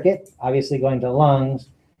pulmonary circuit, obviously going to the lungs,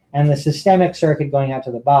 and the systemic circuit going out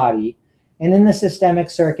to the body. And in the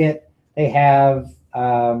systemic circuit, they have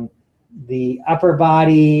the upper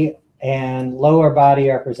body and lower body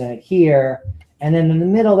represented here. And then in the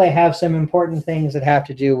middle, they have some important things that have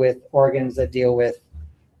to do with organs that deal with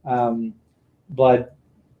blood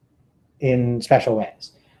in special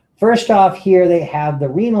ways. First off, here they have the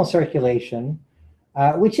renal circulation,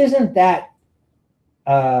 which isn't that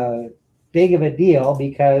big of a deal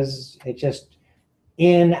because it's just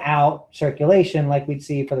in-out circulation like we'd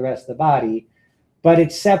see for the rest of the body. But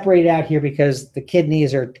it's separated out here because the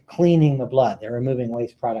kidneys are cleaning the blood. They're removing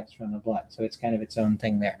waste products from the blood. So it's kind of its own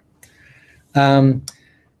thing there. And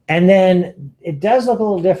then it does look a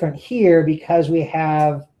little different here because we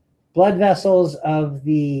have blood vessels of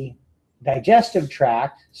the digestive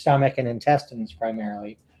tract, stomach and intestines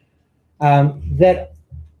primarily, that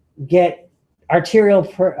get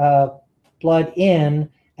arterial blood in,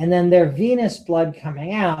 and then their venous blood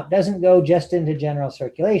coming out doesn't go just into general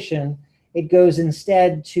circulation. It goes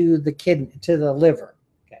instead to the kidney, to the liver.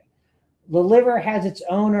 Okay. The liver has its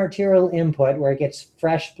own arterial input where it gets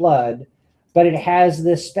fresh blood, but it has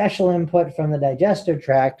this special input from the digestive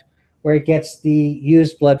tract where it gets the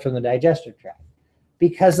used blood from the digestive tract,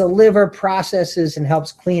 because the liver processes and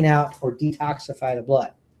helps clean out or detoxify the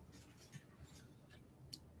blood.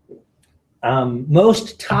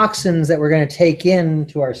 Most toxins that we're going to take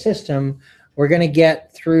into our system, we're going to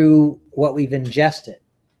get through what we've ingested.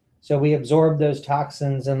 So we absorb those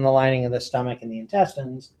toxins in the lining of the stomach and the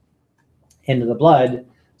intestines into the blood.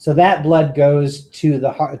 So that blood goes to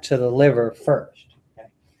the heart, to the liver first. Okay?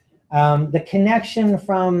 The connection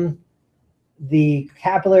from the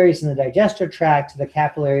capillaries in the digestive tract to the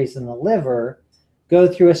capillaries in the liver go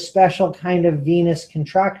through a special kind of venous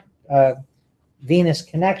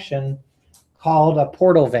connection called a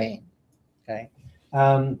portal vein. Okay.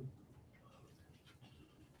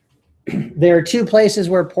 There are two places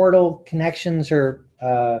where portal connections are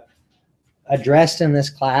addressed in this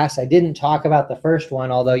class. I didn't talk about the first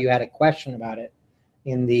one, although you had a question about it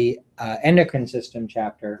in the endocrine system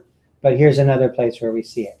chapter, but here's another place where we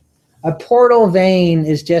see it. A portal vein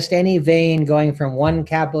is just any vein going from one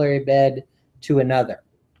capillary bed to another,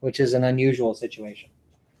 which is an unusual situation.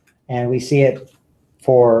 And we see it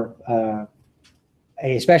for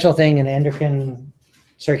a special thing in endocrine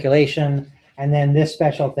circulation, and then this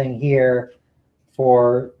special thing here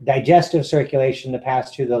for digestive circulation to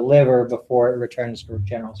pass through the liver before it returns to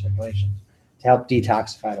general circulation to help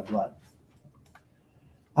detoxify the blood.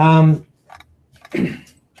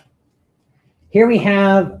 Here we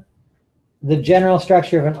have the general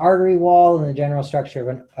structure of an artery wall and the general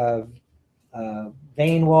structure of a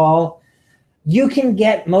vein wall. You can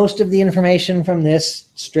get most of the information from this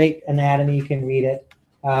straight anatomy. You can read it.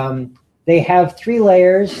 They have 3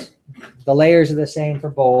 layers. The layers are the same for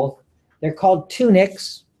both. They're called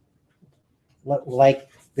tunics, like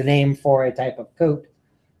the name for a type of coat.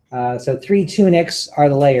 So 3 tunics are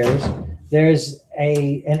the layers. There's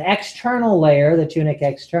an external layer, the tunica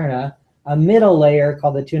externa, a middle layer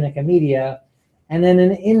called the tunica media, and then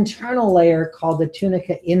an internal layer called the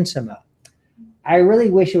tunica intima. I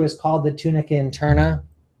really wish it was called the tunica interna,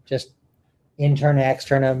 just interna,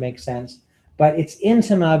 externa makes sense. But it's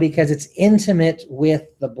intima because it's intimate with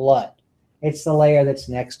the blood. It's the layer that's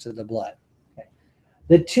next to the blood. Okay.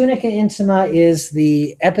 The tunica intima is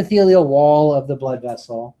the epithelial wall of the blood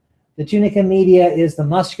vessel. The tunica media is the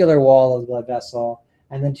muscular wall of the blood vessel.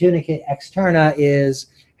 And the tunica externa is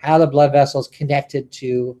how the blood vessel is connected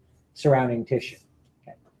to surrounding tissue,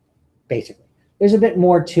 okay, basically. There's a bit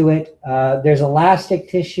more to it. There's elastic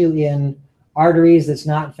tissue in arteries that's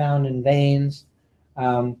not found in veins.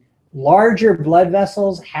 Larger blood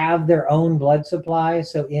vessels have their own blood supply.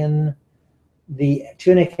 So in the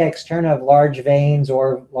tunica externa of large veins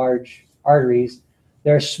or large arteries,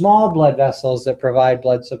 there are small blood vessels that provide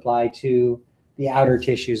blood supply to the outer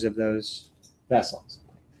tissues of those vessels.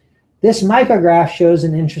 This micrograph shows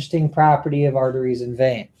an interesting property of arteries and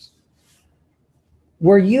veins.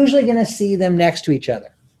 We're usually going to see them next to each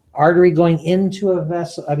other. Artery going into a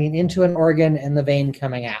vessel, into an organ, and the vein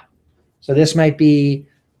coming out. So this might be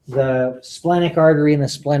the splenic artery and the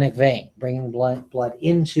splenic vein, bringing blood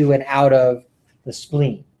into and out of the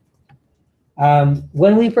spleen.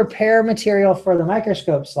 When we prepare material for the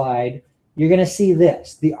microscope slide, you're going to see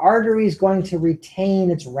this. The artery is going to retain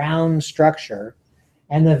its round structure,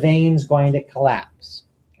 and the vein's going to collapse.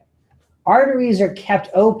 Arteries are kept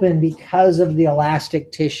open because of the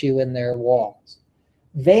elastic tissue in their walls.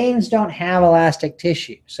 Veins don't have elastic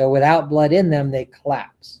tissue, so without blood in them, they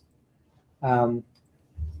collapse.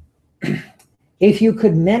 If you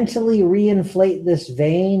could mentally reinflate this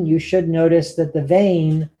vein, you should notice that the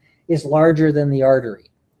vein is larger than the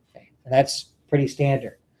artery. Okay, and that's pretty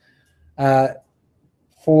standard.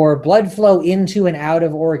 For blood flow into and out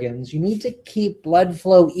of organs, you need to keep blood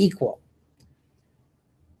flow equal.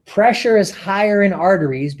 Pressure is higher in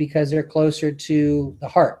arteries because they're closer to the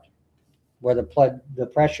heart, where the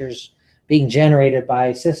pressure's being generated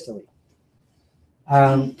by systole.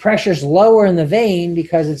 Pressure's lower in the vein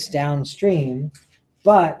because it's downstream,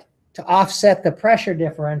 but to offset the pressure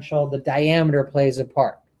differential, the diameter plays a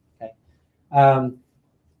part. Okay?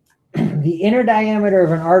 The inner diameter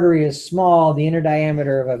of an artery is small, the inner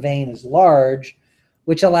diameter of a vein is large,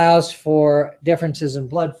 which allows for differences in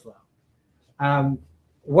blood flow.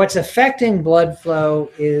 What's affecting blood flow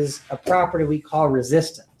is a property we call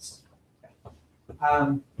resistance. If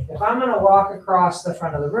I'm going to walk across the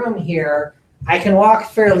front of the room here, I can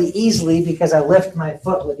walk fairly easily because I lift my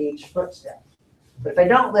foot with each footstep. But if I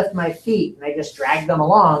don't lift my feet and I just drag them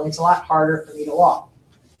along, it's a lot harder for me to walk.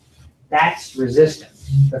 That's resistance.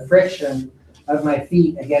 The friction of my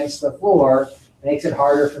feet against the floor makes it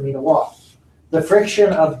harder for me to walk. The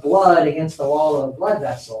friction of blood against the wall of a blood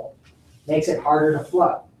vessel makes it harder to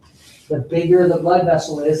flow. The bigger the blood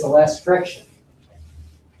vessel is, the less friction.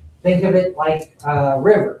 Think of it like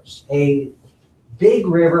rivers. A big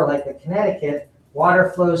river like the Connecticut,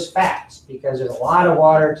 water flows fast because there's a lot of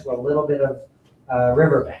water to a little bit of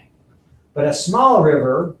riverbank. But a small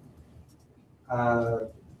river,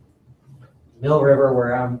 Mill River,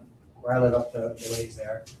 where I live up the ways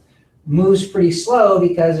there, moves pretty slow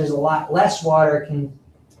because there's a lot less water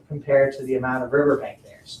compared to the amount of riverbank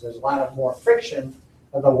there. So there's a lot of more friction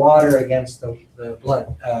of the water against the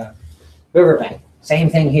blood riverbank.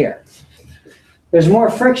 Same thing here. There's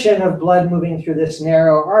more friction of blood moving through this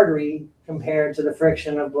narrow artery compared to the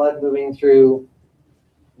friction of blood moving through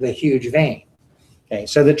the huge vein. Okay,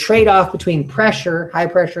 so the trade-off between pressure, high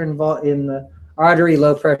pressure in the artery,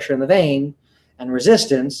 low pressure in the vein, and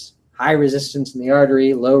resistance, high resistance in the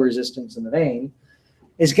artery, low resistance in the vein,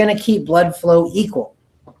 is going to keep blood flow equal.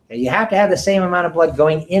 Okay, you have to have the same amount of blood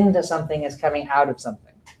going into something as coming out of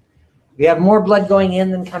something. If you have more blood going in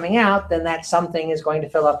than coming out, then that something is going to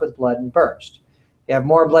fill up with blood and burst. If you have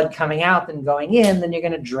more blood coming out than going in, then you're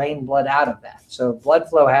going to drain blood out of that. So blood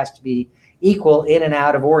flow has to be equal in and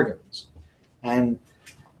out of organs. And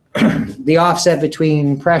the offset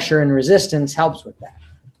between pressure and resistance helps with that.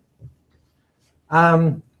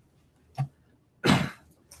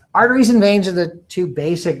 Arteries and veins are the two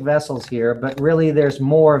basic vessels here, but really there's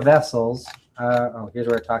more vessels. Here's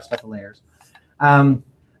where it talks about the layers.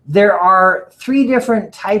 There are 3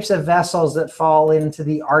 different types of vessels that fall into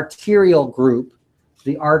the arterial group,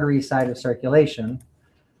 the artery side of circulation.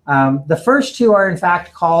 The first 2 are in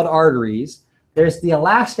fact called arteries. There's the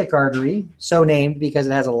elastic artery, so named because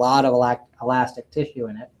it has a lot of elastic tissue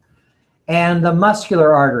in it, and the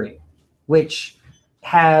muscular artery, which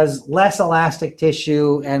has less elastic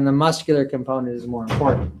tissue and the muscular component is more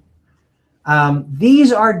important.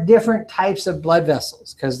 These are different types of blood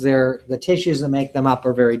vessels because the tissues that make them up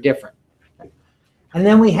are very different. And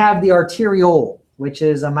then we have the arteriole, which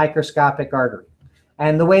is a microscopic artery.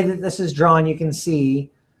 And the way that this is drawn, you can see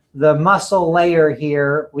the muscle layer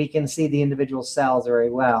here, we can see the individual cells very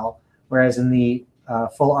well, whereas in the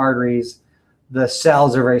full arteries, the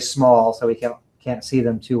cells are very small, so we can't see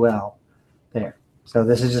them too well there. So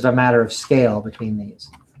this is just a matter of scale between these.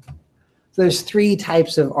 So there's 3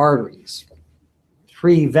 types of arteries,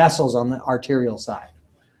 3 vessels on the arterial side.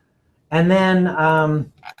 And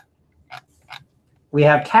then we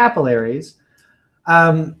have capillaries.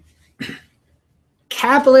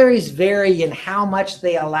 Capillaries vary in how much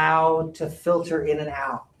they allow to filter in and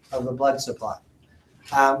out of the blood supply.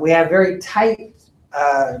 We have very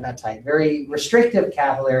very restrictive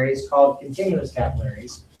capillaries called continuous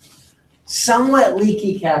capillaries, somewhat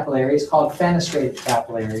leaky capillaries called fenestrated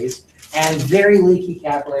capillaries, and very leaky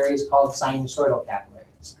capillaries called sinusoidal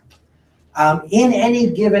capillaries. In any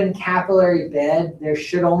given capillary bed, there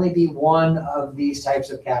should only be one of these types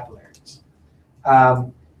of capillaries.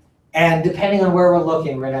 And depending on where we're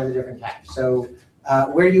looking, we're going to have the different types. So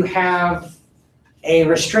where you have a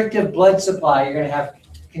restrictive blood supply, you're going to have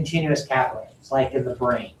continuous capillaries, like in the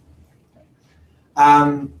brain.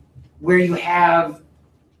 Where you have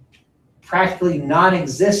practically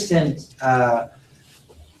non-existent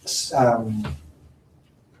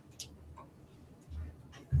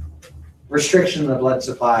restriction of the blood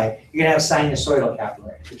supply, you're going to have sinusoidal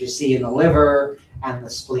capillaries, which you see in the liver and the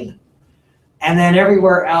spleen. And then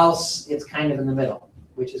everywhere else, it's kind of in the middle,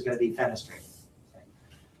 which is going to be fenestrated.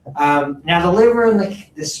 Now, the liver and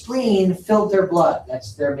the spleen filter blood.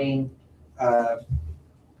 That's their main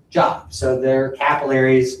job. So their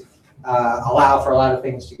capillaries allow for a lot of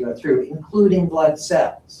things to go through, including blood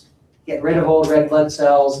cells. Get rid of old red blood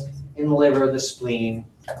cells in the liver, the spleen.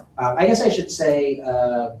 I guess I should say,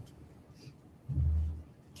 I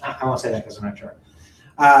won't say that because I'm not sure.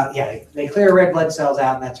 Yeah, they clear red blood cells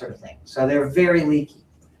out and that sort of thing. So they're very leaky.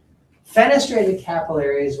 Fenestrated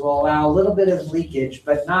capillaries will allow a little bit of leakage,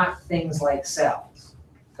 but not things like cells.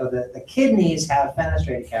 So the kidneys have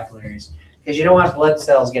fenestrated capillaries because you don't want blood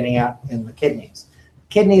cells getting out in the kidneys.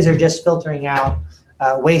 Kidneys are just filtering out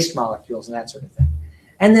waste molecules and that sort of thing.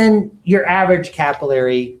 And then your average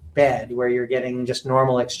capillary bed, where you're getting just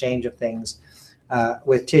normal exchange of things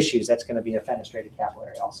with tissues, that's going to be a fenestrated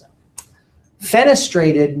capillary also.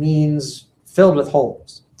 Fenestrated means filled with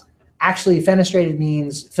holes. Actually, fenestrated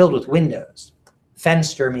means filled with windows.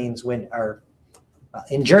 Fenster means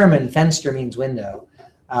in German, Fenster means window,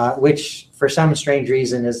 which for some strange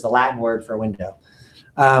reason is the Latin word for window.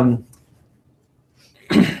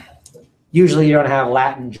 Usually you don't have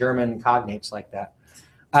Latin, German cognates like that.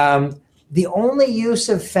 The only use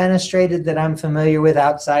of fenestrated that I'm familiar with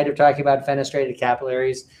outside of talking about fenestrated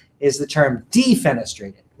capillaries is the term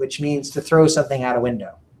defenestrated, which means to throw something out a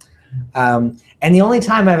window. And the only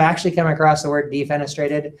time I've actually come across the word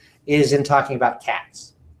defenestrated is in talking about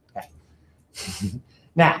cats. Okay.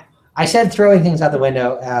 Now, I said throwing things out the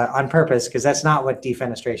window on purpose because that's not what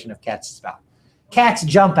defenestration of cats is about. Cats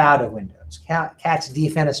jump out of windows. Cats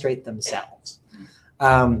defenestrate themselves.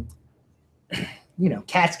 You know,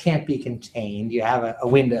 cats can't be contained. You have a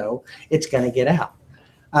window, it's going to get out.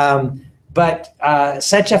 But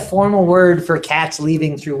such a formal word for cats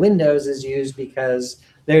leaving through windows is used because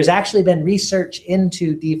there's actually been research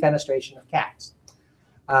into defenestration of cats.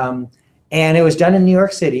 And it was done in New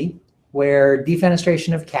York City, where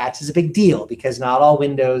defenestration of cats is a big deal because not all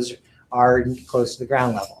windows are close to the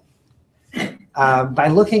ground level. By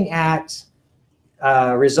looking at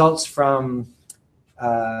results from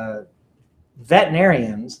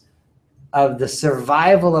veterinarians, of the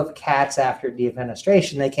survival of cats after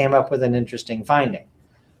defenestration, they came up with an interesting finding.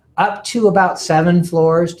 Up to about 7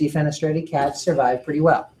 floors, defenestrated cats survive pretty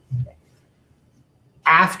well.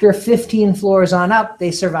 After 15 floors on up,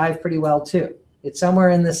 they survive pretty well too. It's somewhere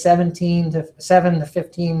in the 7 to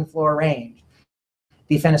 15 floor range.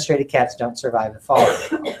 Defenestrated cats don't survive the fall.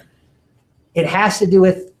 It has to do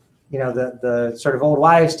with, you know, the sort of old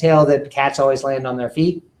wives' tale that cats always land on their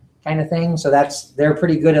feet kind of thing. So they're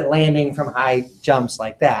pretty good at landing from high jumps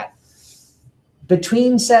like that.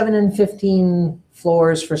 Between 7 and 15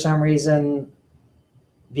 floors, for some reason,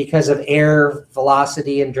 because of air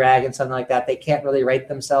velocity and drag and something like that, they can't really rate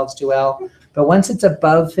themselves too well. But once it's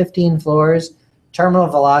above 15 floors, terminal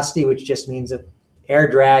velocity, which just means that air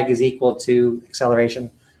drag is equal to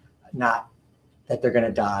acceleration, not that they're going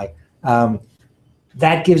to die.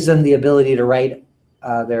 That gives them the ability to rate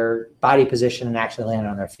their body position and actually land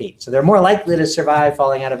on their feet. So they're more likely to survive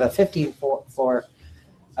falling out of a 15 floor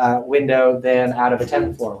window than out of a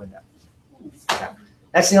 10 floor window. Yeah.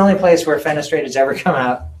 That's the only place where fenestrate has ever come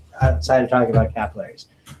out outside of talking about capillaries.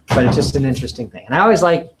 But it's just an interesting thing. And I always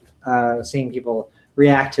like seeing people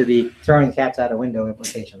react to the throwing cats out a window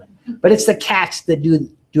implication. But it's the cats that do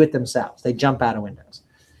it themselves. They jump out of windows.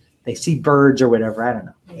 They see birds or whatever. I don't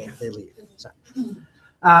know. They leave. So.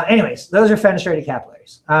 Anyways, those are fenestrated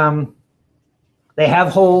capillaries. They have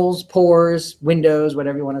holes, pores, windows,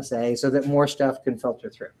 whatever you want to say, so that more stuff can filter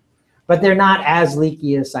through. But they're not as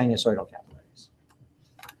leaky as sinusoidal capillaries.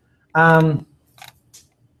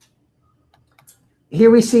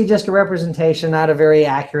 Here we see just a representation, not a very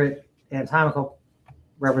accurate anatomical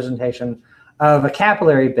representation of a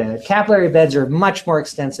capillary bed. Capillary beds are much more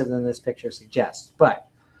extensive than this picture suggests. But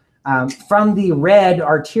from the red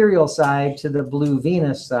arterial side to the blue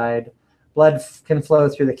venous side, blood can flow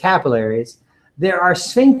through the capillaries. There are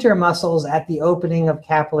sphincter muscles at the opening of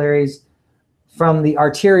capillaries from the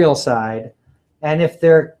arterial side. And if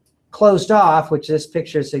they're closed off, which this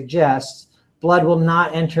picture suggests, blood will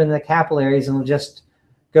not enter in the capillaries and will just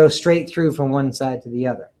go straight through from one side to the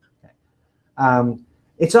other. Okay.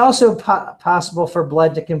 It's also possible for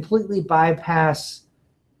blood to completely bypass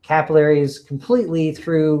capillaries completely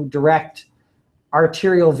through direct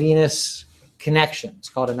arterial venous connections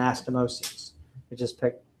called anastomosis, which is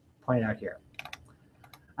pointed out here.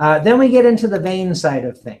 Then we get into the vein side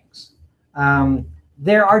of things.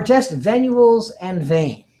 There are just venules and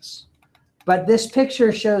veins, but this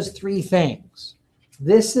picture shows 3 things.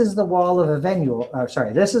 This is the wall of a venule,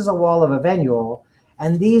 this is a wall of a venule,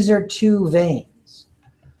 and these are 2 veins.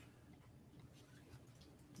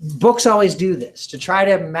 Books always do this to try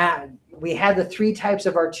to map. We had the 3 types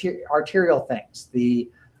of arterial things, the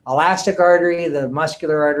elastic artery, the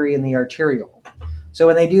muscular artery, and the arteriole. So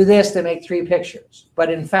when they do this, they make 3 pictures. But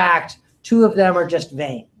in fact, 2 of them are just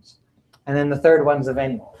veins. And then the third one's a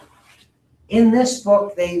venule. In this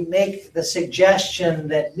book, they make the suggestion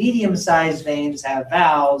that medium-sized veins have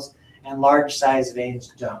valves and large-sized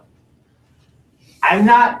veins don't. I'm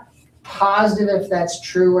not positive if that's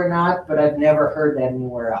true or not, but I've never heard that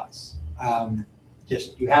anywhere else.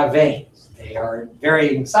 Just you have veins. They are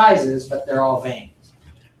varying sizes, but they're all veins.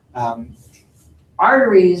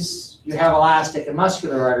 Arteries, you have elastic and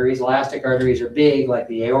muscular arteries. Elastic arteries are big, like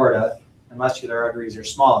the aorta, and muscular arteries are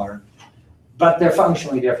smaller, but they're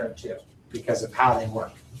functionally different too because of how they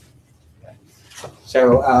work. Okay.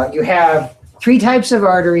 So you have 3 types of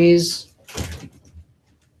arteries,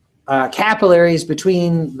 capillaries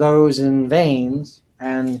between those and veins,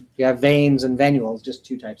 and you have veins and venules, just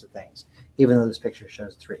 2 types of things, even though this picture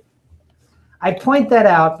shows 3. I point that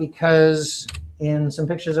out because in some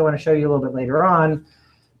pictures I want to show you a little bit later on,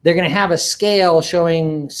 they're going to have a scale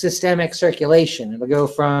showing systemic circulation. It'll go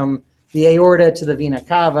from the aorta to the vena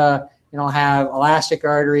cava, and it'll have elastic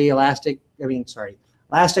artery, elastic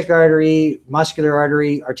artery, muscular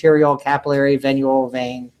artery, arterial, capillary, venule,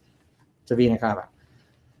 vein to vena cava.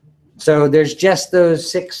 So there's just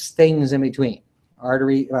those 6 things in between.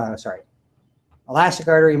 Elastic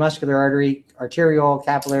artery, muscular artery, arterial,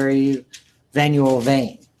 capillary, venule,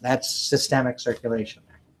 vein. That's systemic circulation.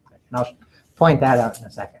 And I'll point that out in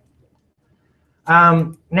a second.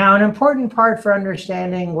 Now, an important part for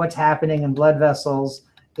understanding what's happening in blood vessels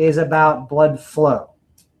is about blood flow.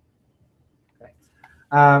 Okay.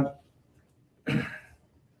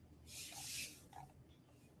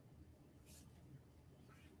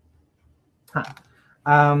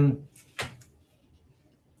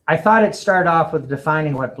 I thought it'd start off with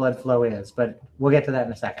defining what blood flow is, but we'll get to that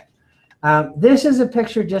in a second. This is a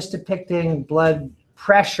picture just depicting blood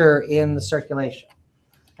pressure in the circulation.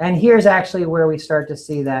 And here's actually where we start to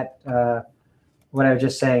see that, what I was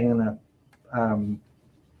just saying in the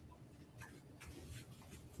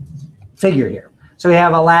figure here. So we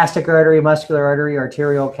have elastic artery, muscular artery,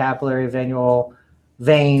 arterial, capillary, venule,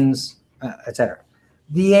 veins, etc.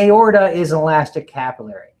 The aorta is an elastic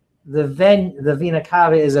capillary. The vena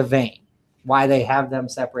cava is a vein. Why they have them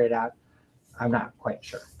separated out, I'm not quite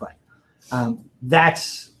sure, but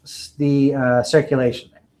that's the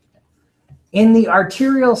circulation there. In the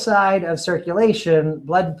arterial side of circulation,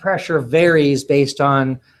 blood pressure varies based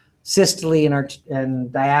on systole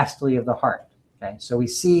and diastole of the heart. Okay, so we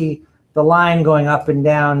see the line going up and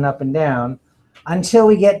down until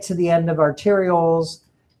we get to the end of arterioles,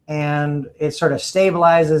 and it sort of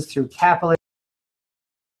stabilizes through capillary.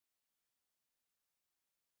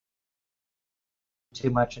 Too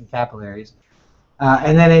much in capillaries,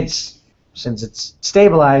 and then since it's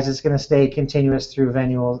stabilized, it's going to stay continuous through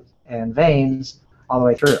venules and veins all the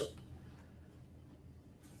way through.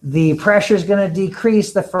 The pressure is going to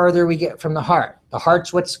decrease the further we get from the heart. The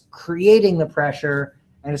heart's what's creating the pressure,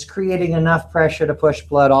 and it's creating enough pressure to push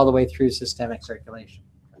blood all the way through systemic circulation.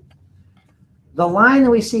 The line that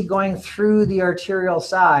we see going through the arterial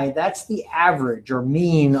side, that's the average or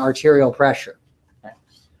mean arterial pressure.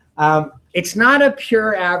 It's not a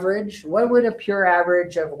pure average. What would a pure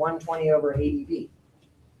average of 120 over 80 be?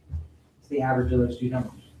 It's the average of those two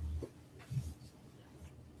numbers.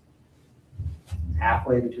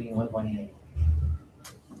 Halfway between 120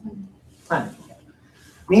 and 80.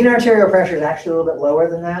 Mean arterial pressure is actually a little bit lower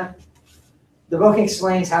than that. The book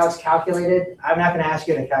explains how it's calculated. I'm not going to ask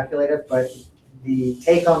you to calculate it, but the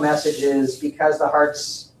take-home message is because the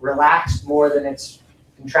heart's relaxed more than it's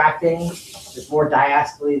contracting, it's more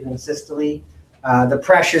diastole than systole. The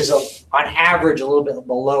pressure's on average a little bit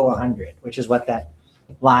below 100, which is what that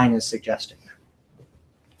line is suggesting.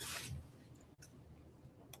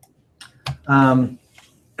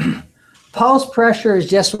 Pulse pressure is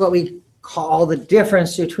just what we call the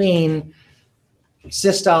difference between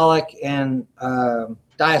systolic and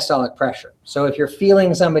diastolic pressure. So if you're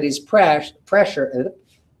feeling somebody's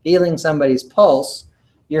feeling somebody's pulse,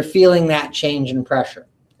 you're feeling that change in pressure.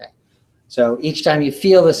 Okay. So each time you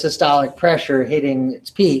feel the systolic pressure hitting its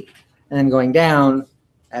peak and then going down,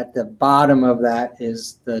 at the bottom of that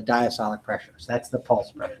is the diastolic pressure. So that's the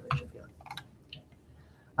pulse pressure that you're feeling.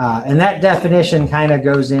 And that definition kind of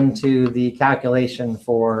goes into the calculation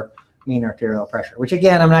for mean arterial pressure, which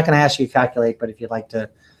again, I'm not going to ask you to calculate, but if you'd like to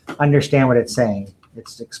understand what it's saying,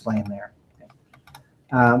 it's explained there. Okay.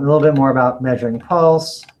 A little bit more about measuring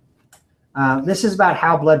pulse. This is about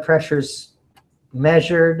how blood pressure's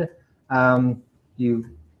measured. You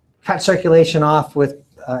cut circulation off with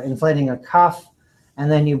inflating a cuff, and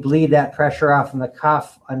then you bleed that pressure off from the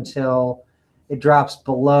cuff until it drops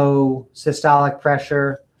below systolic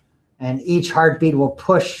pressure, and each heartbeat will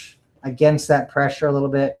push against that pressure a little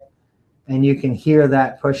bit, and you can hear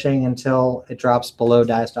that pushing until it drops below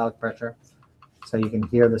diastolic pressure. So you can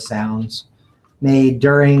hear the sounds made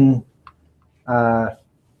during with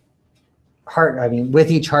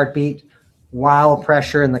each heartbeat, while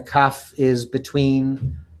pressure in the cuff is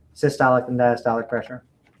between systolic and diastolic pressure.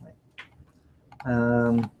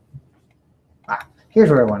 Here's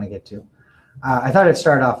where I want to get to. I thought I'd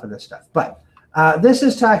start off with this stuff, but this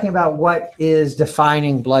is talking about what is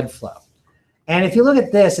defining blood flow. And if you look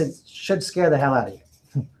at this, it should scare the hell out of you.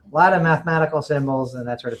 A lot of mathematical symbols and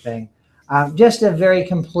that sort of thing. Just a very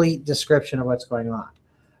complete description of what's going on.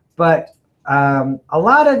 But a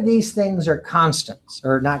lot of these things are constants,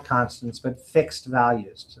 or not constants, but fixed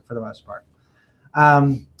values for the most part.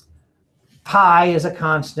 Pi is a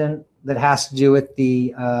constant that has to do with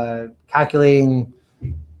the calculating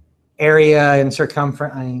area and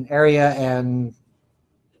circumference,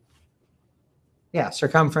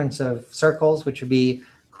 circumference of circles, which would be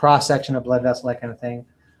cross section of blood vessel, that kind of thing.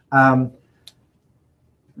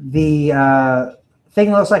 The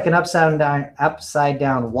thing looks like an upside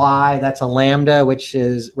down Y. That's a lambda, which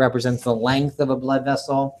represents the length of a blood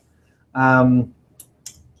vessel.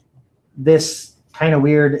 This kind of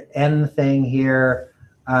weird N thing here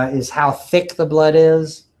is how thick the blood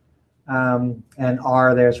is, and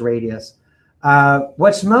R, there's radius.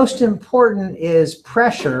 What's most important is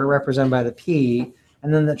pressure, represented by the P,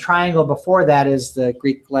 and then the triangle before that is the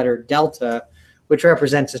Greek letter delta, which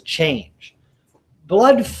represents a change.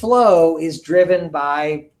 Blood flow is driven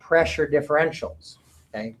by pressure differentials,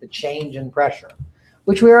 okay? The change in pressure,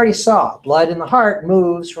 which we already saw. Blood in the heart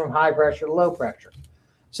moves from high pressure to low pressure.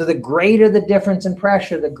 So the greater the difference in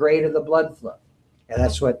pressure, the greater the blood flow. And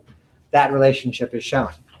that's what that relationship is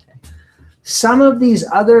showing. Some of these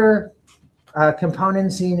other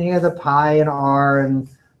components seen here, the pi and r and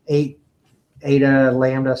eta,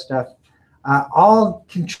 lambda stuff, all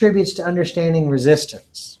contributes to understanding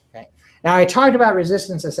resistance. Okay? Now, I talked about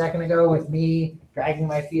resistance a second ago with me dragging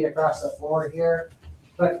my feet across the floor here,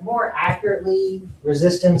 but more accurately,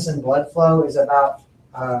 resistance in blood flow is about,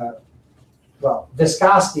 well,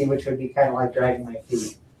 viscosity, which would be kind of like dragging my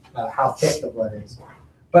feet, how thick the blood is,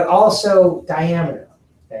 but also diameter.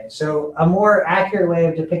 Okay, so a more accurate way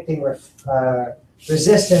of depicting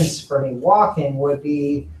resistance for me walking would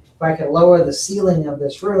be if I could lower the ceiling of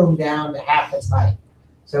this room down to half its height.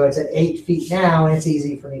 So it's at 8 feet now, and it's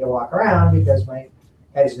easy for me to walk around because my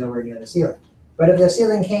head is nowhere near the ceiling. But if the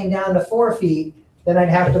ceiling came down to 4 feet, then I'd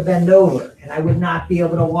have to bend over, and I would not be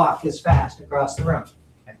able to walk as fast across the room.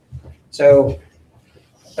 Okay. So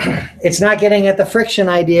it's not getting at the friction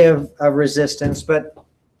idea of resistance, but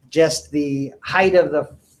just the height of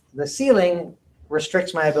the ceiling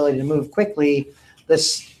restricts my ability to move quickly.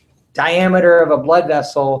 This diameter of a blood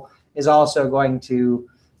vessel is also going to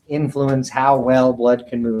influence how well blood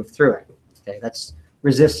can move through it. Okay, that's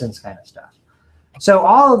resistance kind of stuff. So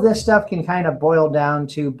all of this stuff can kind of boil down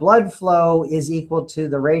to blood flow is equal to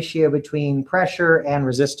the ratio between pressure and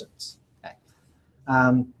resistance. Okay.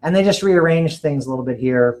 And they just rearrange things a little bit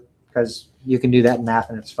here because you can do that in math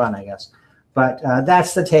and it's fun, I guess. But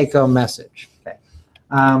that's the take-home message. Okay.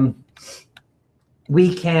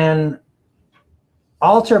 We can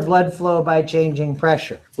alter blood flow by changing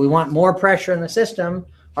pressure. If we want more pressure in the system,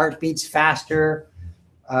 heart beats faster,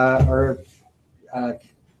 or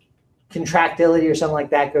contractility or something like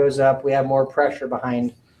that goes up. We have more pressure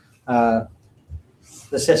behind the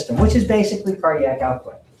system, which is basically cardiac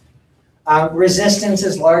output. Resistance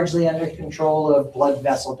is largely under control of blood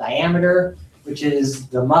vessel diameter, which is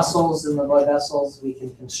the muscles in the blood vessels. We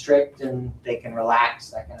can constrict and they can relax,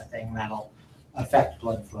 that kind of thing. That'll affect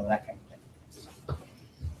blood flow, that kind of thing.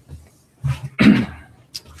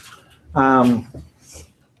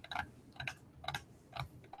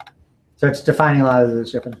 So it's defining a lot of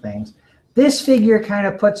those different things. This figure kind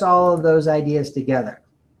of puts all of those ideas together.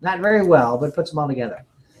 Not very well, but puts them all together.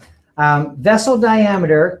 Vessel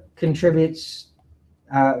diameter contributes,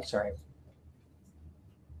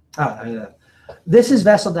 this is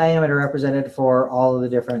vessel diameter represented for all of the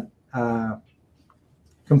different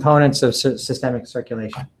components of systemic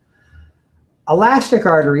circulation. Elastic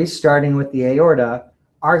arteries, starting with the aorta,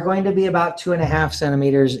 are going to be about 2.5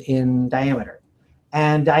 centimeters in diameter.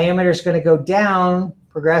 And diameter is going to go down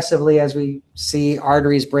progressively as we see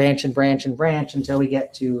arteries branch and branch and branch until we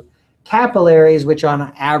get to capillaries, which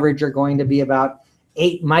on average are going to be about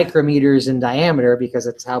 8 micrometers in diameter because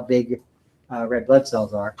it's how big red blood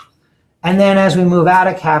cells are. And then as we move out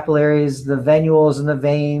of capillaries, the venules and the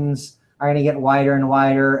veins are going to get wider and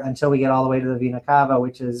wider until we get all the way to the vena cava,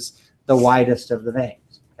 which is the widest of the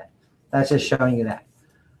veins. Okay. That's just showing you that.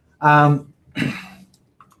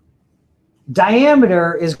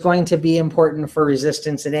 Diameter is going to be important for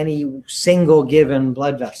resistance in any single given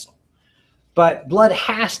blood vessel. But blood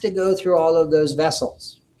has to go through all of those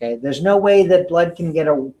vessels. Okay? There's no way that blood can get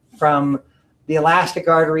from the elastic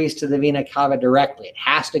arteries to the vena cava directly. It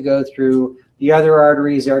has to go through the other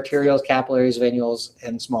arteries, the arterioles, capillaries, venules,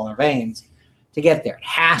 and smaller veins to get there. It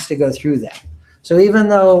has to go through that. So even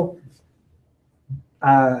though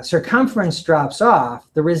circumference drops off,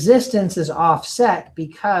 the resistance is offset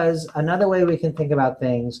because another way we can think about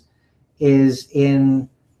things is in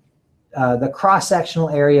the cross-sectional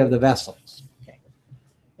area of the vessels. Okay.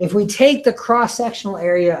 If we take the cross-sectional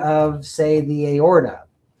area of, say, the aorta,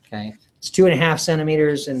 okay, it's 2.5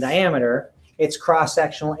 centimeters in diameter, its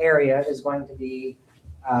cross-sectional area is going to be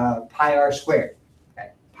pi r squared. Okay.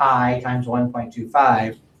 Pi times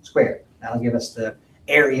 1.25 squared. That'll give us the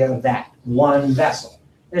area of that one vessel.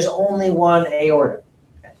 There's only one aorta.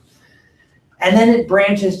 Okay. And then it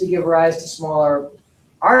branches to give rise to smaller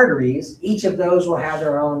arteries. Each of those will have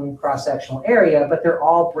their own cross-sectional area, but they're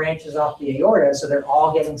all branches off the aorta, so they're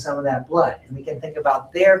all getting some of that blood. And we can think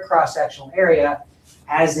about their cross-sectional area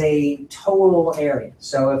as a total area.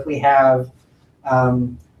 So if we have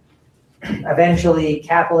eventually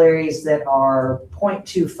capillaries that are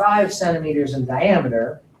 0.25 centimeters in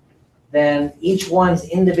diameter, then each one's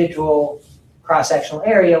individual cross-sectional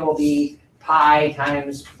area will be pi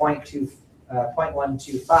times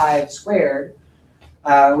 0.125 squared,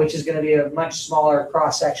 which is going to be a much smaller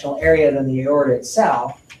cross-sectional area than the aorta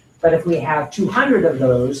itself. But if we have 200 of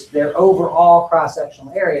those, their overall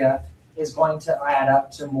cross-sectional area is going to add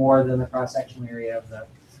up to more than the cross-sectional area of the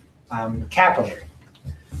capillary.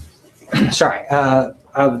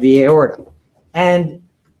 Of the aorta. And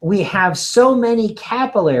we have so many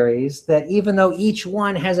capillaries that even though each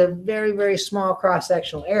one has a very, very small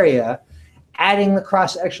cross-sectional area, adding the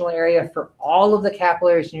cross-sectional area for all of the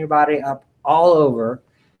capillaries in your body up all over,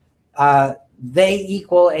 they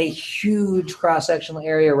equal a huge cross-sectional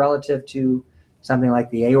area relative to something like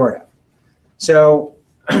the aorta. So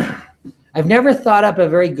I've never thought up a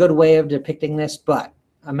very good way of depicting this, but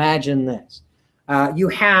imagine this. You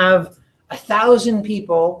have 1,000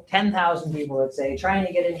 people, 10,000 people, let's say, trying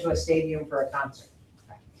to get into a stadium for a concert.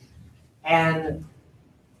 And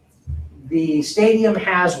the stadium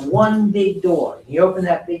has one big door. You open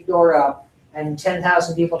that big door up, and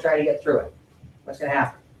 10,000 people try to get through it. What's going to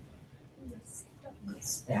happen?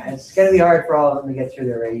 Yeah, it's going to be hard for all of them to get through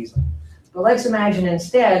there very easily. But let's imagine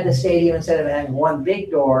instead the stadium, instead of having one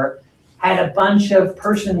big door, had a bunch of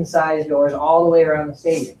person-sized doors all the way around the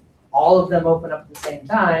stadium. All of them open up at the same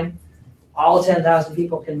time. All 10,000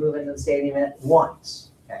 people can move into the stadium at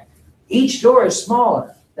once. Okay. Each door is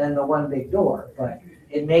smaller than the one big door, but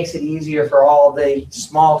it makes it easier for all the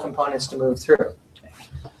small components to move through. Okay.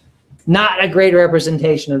 Not a great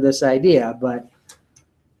representation of this idea, but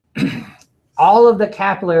all of the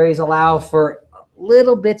capillaries allow for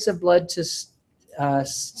little bits of blood to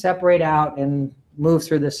separate out and move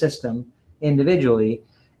through the system individually,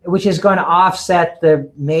 which is going to offset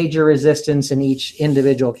the major resistance in each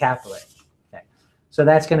individual capillary. Okay. So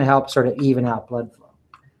that's going to help sort of even out blood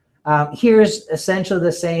flow. Here's essentially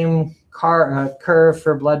the same curve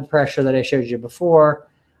for blood pressure that I showed you before.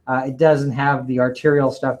 It doesn't have the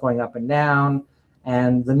arterial stuff going up and down,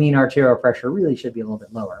 and the mean arterial pressure really should be a little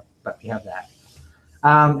bit lower, but we have that.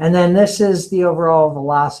 And then this is the overall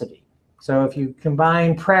velocity. So if you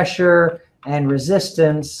combine pressure and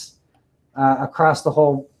resistance across the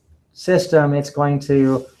whole system, it's going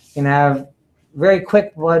to have very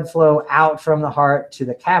quick blood flow out from the heart to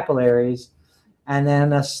the capillaries, and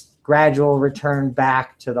then a gradual return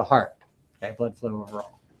back to the heart. Okay, blood flow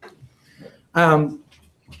overall.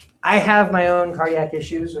 I have my own cardiac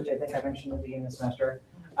issues, which I think I mentioned at the beginning of the semester.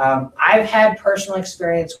 I've had personal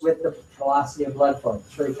experience with the velocity of blood flow.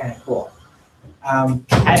 It's really kind of cool.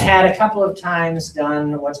 I've had a couple of times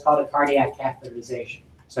done what's called a cardiac catheterization.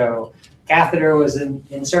 So catheter was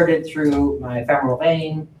inserted through my femoral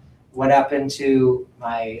vein, went up into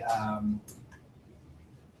my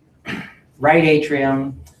right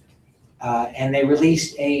atrium, and they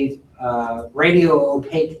released a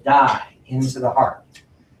radio-opaque dye into the heart.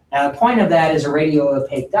 Now, the point of that is a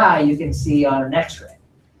radio-opaque dye you can see on an X-ray.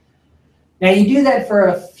 Now, you do that for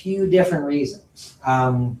a few different reasons.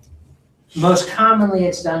 Most commonly,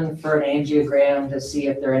 it's done for an angiogram to see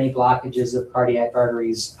if there are any blockages of cardiac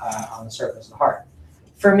arteries on the surface of the heart.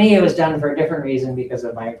 For me, it was done for a different reason because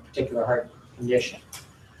of my particular heart condition.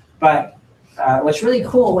 But what's really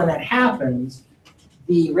cool when that happens,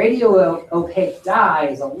 the radio-opaque dye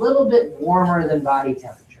is a little bit warmer than body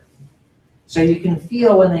temperature. So you can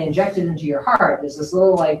feel when they inject it into your heart, there's this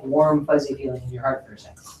little like warm, fuzzy feeling in your heart for a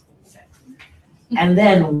second. Okay. And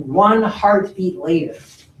then one heartbeat later,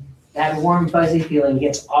 that warm, fuzzy feeling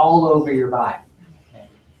gets all over your body. Okay.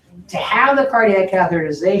 To have the cardiac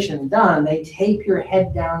catheterization done, they tape your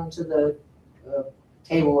head down to the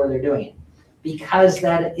table where they're doing it, because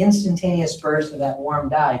that instantaneous burst of that warm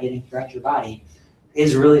dye getting throughout your body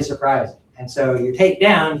is really surprising. And so you're taped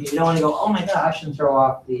down, you don't want to go, oh my gosh, and throw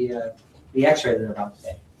off the X-ray that they're about to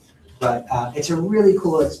take. But it's a really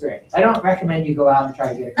cool experience. I don't recommend you go out and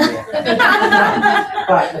try to get a cardiac.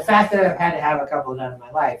 But the fact that I've had to have a couple done in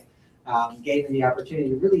my life gave me the opportunity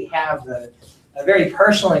to really have a very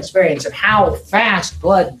personal experience of how fast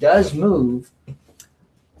blood does move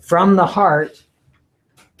from the heart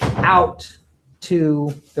out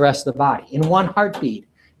to the rest of the body. In one heartbeat,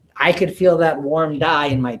 I could feel that warm dye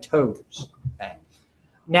in my toes. Okay.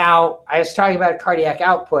 Now, I was talking about cardiac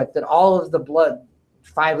output, that all of the blood,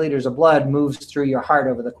 5 liters of blood, moves through your heart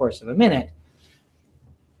over the course of a minute.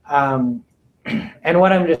 And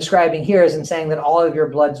what I'm describing here isn't saying that all of your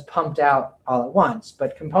blood's pumped out all at once,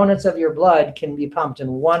 but components of your blood can be pumped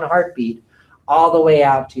in one heartbeat all the way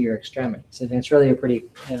out to your extremities. And it's really a pretty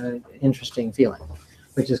interesting feeling,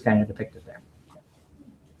 which is kind of depicted there.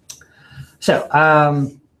 So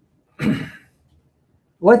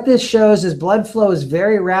what this shows is blood flow is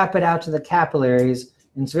very rapid out to the capillaries,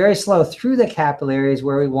 and it's very slow through the capillaries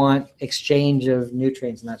where we want exchange of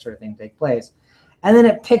nutrients and that sort of thing to take place. And then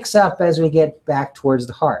it picks up as we get back towards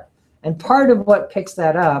the heart. And part of what picks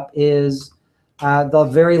that up is the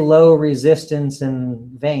very low resistance in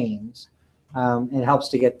veins. It helps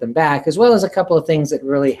to get them back, as well as a couple of things that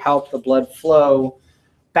really help the blood flow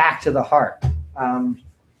back to the heart.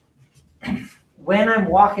 When I'm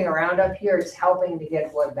walking around up here, it's helping to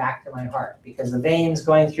get blood back to my heart, because the veins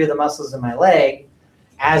going through the muscles in my leg,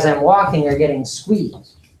 as I'm walking, are getting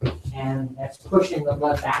squeezed. And that's pushing the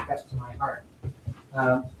blood back up to my heart.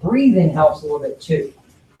 Breathing helps a little bit too.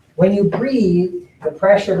 When you breathe, the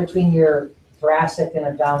pressure between your thoracic and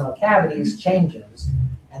abdominal cavities changes,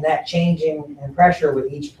 and that changing in pressure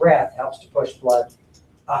with each breath helps to push blood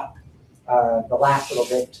up the last little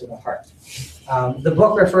bit to the heart. The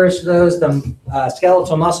book refers to those, the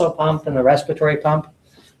skeletal muscle pump and the respiratory pump.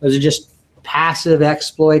 Those are just passive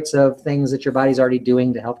exploits of things that your body's already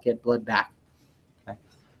doing to help get blood back, okay?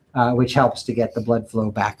 Which helps to get the blood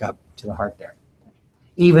flow back up to the heart there.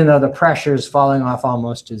 Even though the pressure is falling off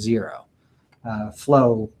almost to zero,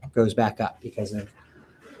 flow goes back up because of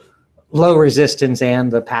low resistance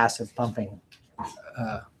and the passive pumping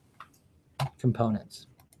components.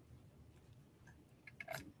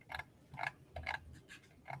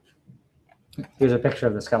 Here's a picture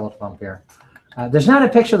of the skeletal pump here. There's not a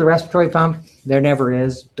picture of the respiratory pump. There never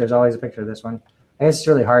is. There's always a picture of this one. I guess it's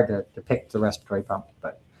really hard to depict the respiratory pump,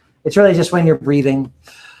 but it's really just when you're breathing.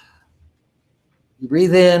 You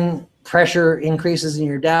breathe in, pressure increases in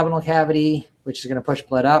your abdominal cavity, which is going to push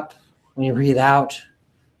blood up. When you breathe out,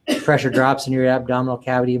 pressure drops in your abdominal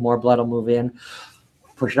cavity, more blood will move in.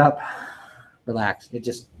 Push it up, relax. It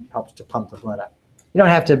just helps to pump the blood up. You don't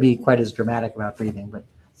have to be quite as dramatic about breathing, but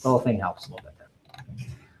the whole thing helps a little bit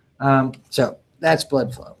there. So that's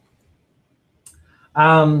blood flow.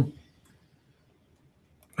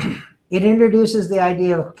 It introduces the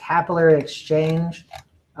idea of capillary exchange.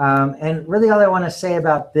 And really all I want to say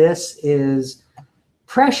about this is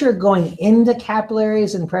pressure going into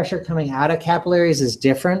capillaries and pressure coming out of capillaries is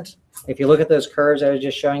different. If you look at those curves I was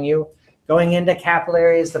just showing you, going into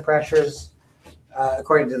capillaries, the pressure's,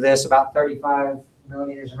 according to this, about 35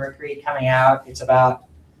 millimeters of mercury. Coming out, it's about,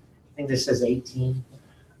 I think this says 18.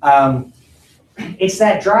 It's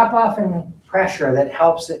that drop off in pressure that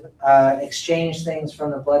helps it exchange things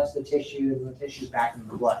from the blood to the tissue and the tissue back into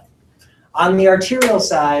the blood. On the arterial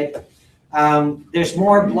side, there's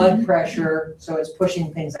more blood pressure, so it's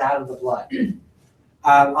pushing things out of the blood.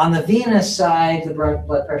 On the venous side, the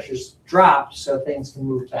blood pressure's dropped, so things can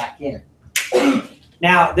move back in.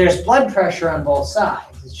 Now, there's blood pressure on both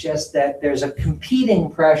sides. It's just that there's a competing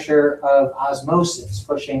pressure of osmosis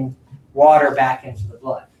pushing water back into the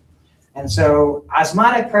blood. And so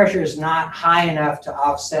osmotic pressure is not high enough to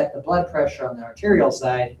offset the blood pressure on the arterial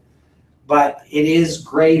side, but it is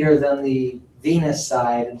greater than the venous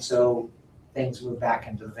side, and so things move back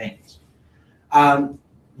into the veins.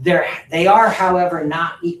 They are, however,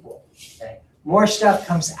 not equal. Okay? More stuff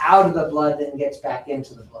comes out of the blood than gets back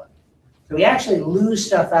into the blood. So we actually lose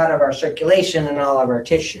stuff out of our circulation and all of our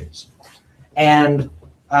tissues. And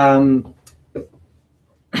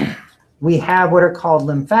we have what are called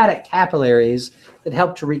lymphatic capillaries that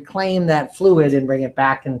help to reclaim that fluid and bring it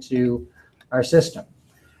back into our system.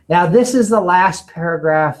 Now, this is the last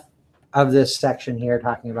paragraph of this section here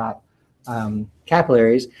talking about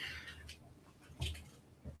capillaries,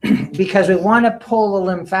 because we want to pull the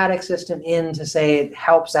lymphatic system in to say it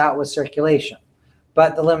helps out with circulation.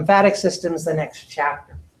 But the lymphatic system is the next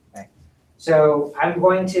chapter. Okay? So I'm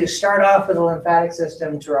going to start off with the lymphatic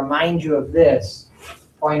system to remind you of this,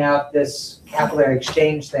 point out this capillary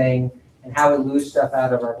exchange thing and how we lose stuff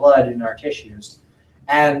out of our blood and our tissues.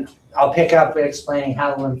 And I'll pick up with explaining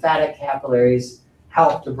how the lymphatic capillaries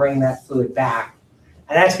help to bring that fluid back.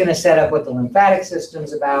 And that's going to set up what the lymphatic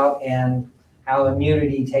system's about and how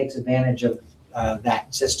immunity takes advantage of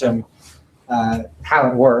that system, how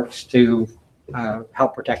it works to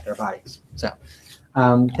help protect our bodies. So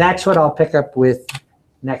that's what I'll pick up with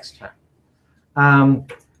next time.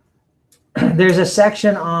 There's a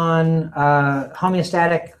section on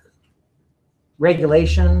homeostatic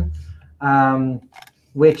regulation,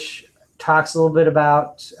 which talks a little bit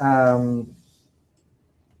about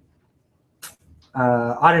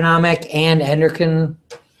autonomic and endocrine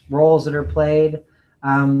roles that are played.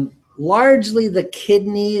 Largely the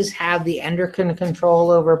kidneys have the endocrine control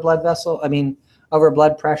over over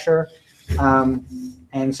blood pressure.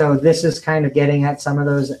 And so this is kind of getting at some of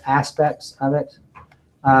those aspects of it.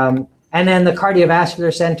 And then the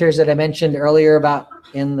cardiovascular centers that I mentioned earlier about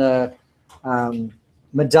in the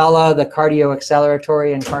medulla, the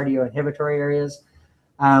cardioacceleratory and cardioinhibitory areas.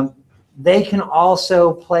 They can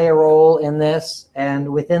also play a role in this.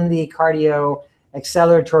 And within the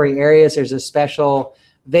cardioacceleratory areas, there's a special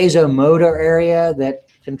vasomotor area that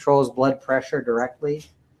controls blood pressure directly.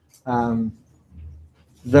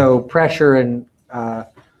 Though pressure and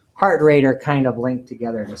heart rate are kind of linked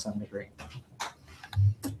together to some degree.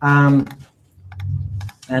 And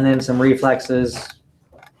then some reflexes.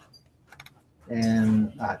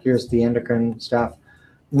 And here's the endocrine stuff.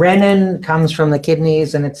 Renin comes from the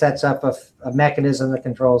kidneys, and it sets up a mechanism that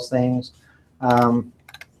controls things,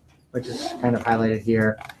 which is kind of highlighted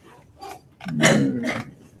here.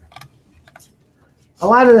 a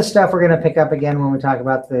lot of the stuff we're going to pick up again when we talk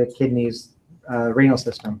about the kidneys, renal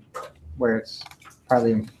system, where it's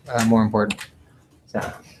partly more important. So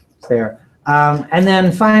it's there. And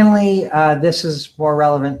then finally, this is more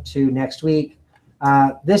relevant to next week.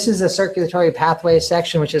 This is a circulatory pathways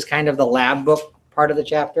section, which is kind of the lab book part of the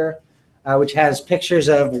chapter, which has pictures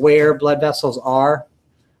of where blood vessels are.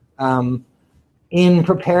 In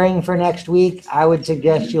preparing for next week, I would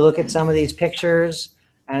suggest you look at some of these pictures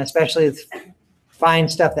and especially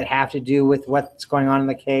find stuff that have to do with what's going on in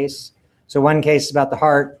the case. So one case is about the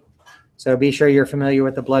heart. So be sure you're familiar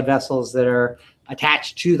with the blood vessels that are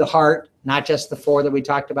attached to the heart, not just the 4 that we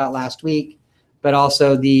talked about last week, but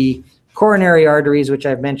also the coronary arteries, which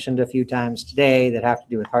I've mentioned a few times today, that have to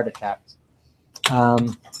do with heart attacks.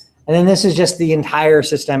 And then this is just the entire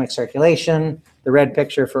systemic circulation, the red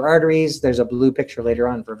picture for arteries. There's a blue picture later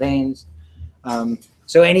on for veins.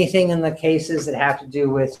 So anything in the cases that have to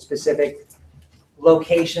do with specific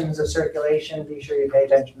locations of circulation, be sure you pay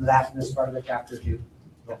attention to that in this part of the chapter too.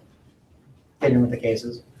 Get in with the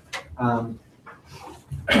cases. And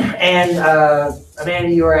Amanda,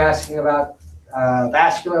 you were asking about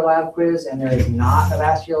vascular lab quiz, and there is not a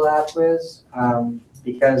vascular lab quiz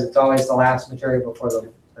because it's always the last material before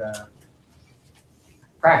the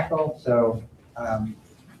practical. So I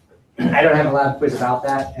don't have a lab quiz about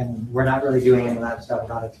that, and we're not really doing any lab stuff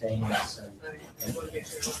about it today anyway.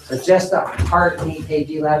 So just the heart and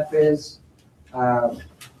EKG lab quiz,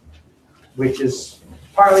 which is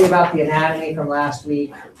partly about the anatomy from last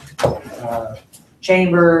week,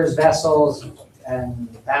 chambers, vessels, and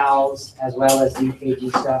valves, as well as the EKG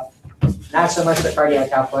stuff. Not so much the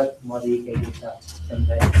cardiac output, more the EKG stuff. Same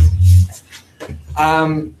thing.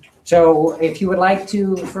 So if you would like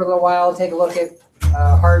to, for a little while, take a look at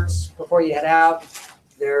hearts before you head out.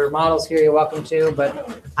 There are models here you're welcome to,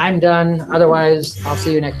 but I'm done. Otherwise, I'll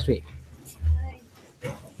see you next week.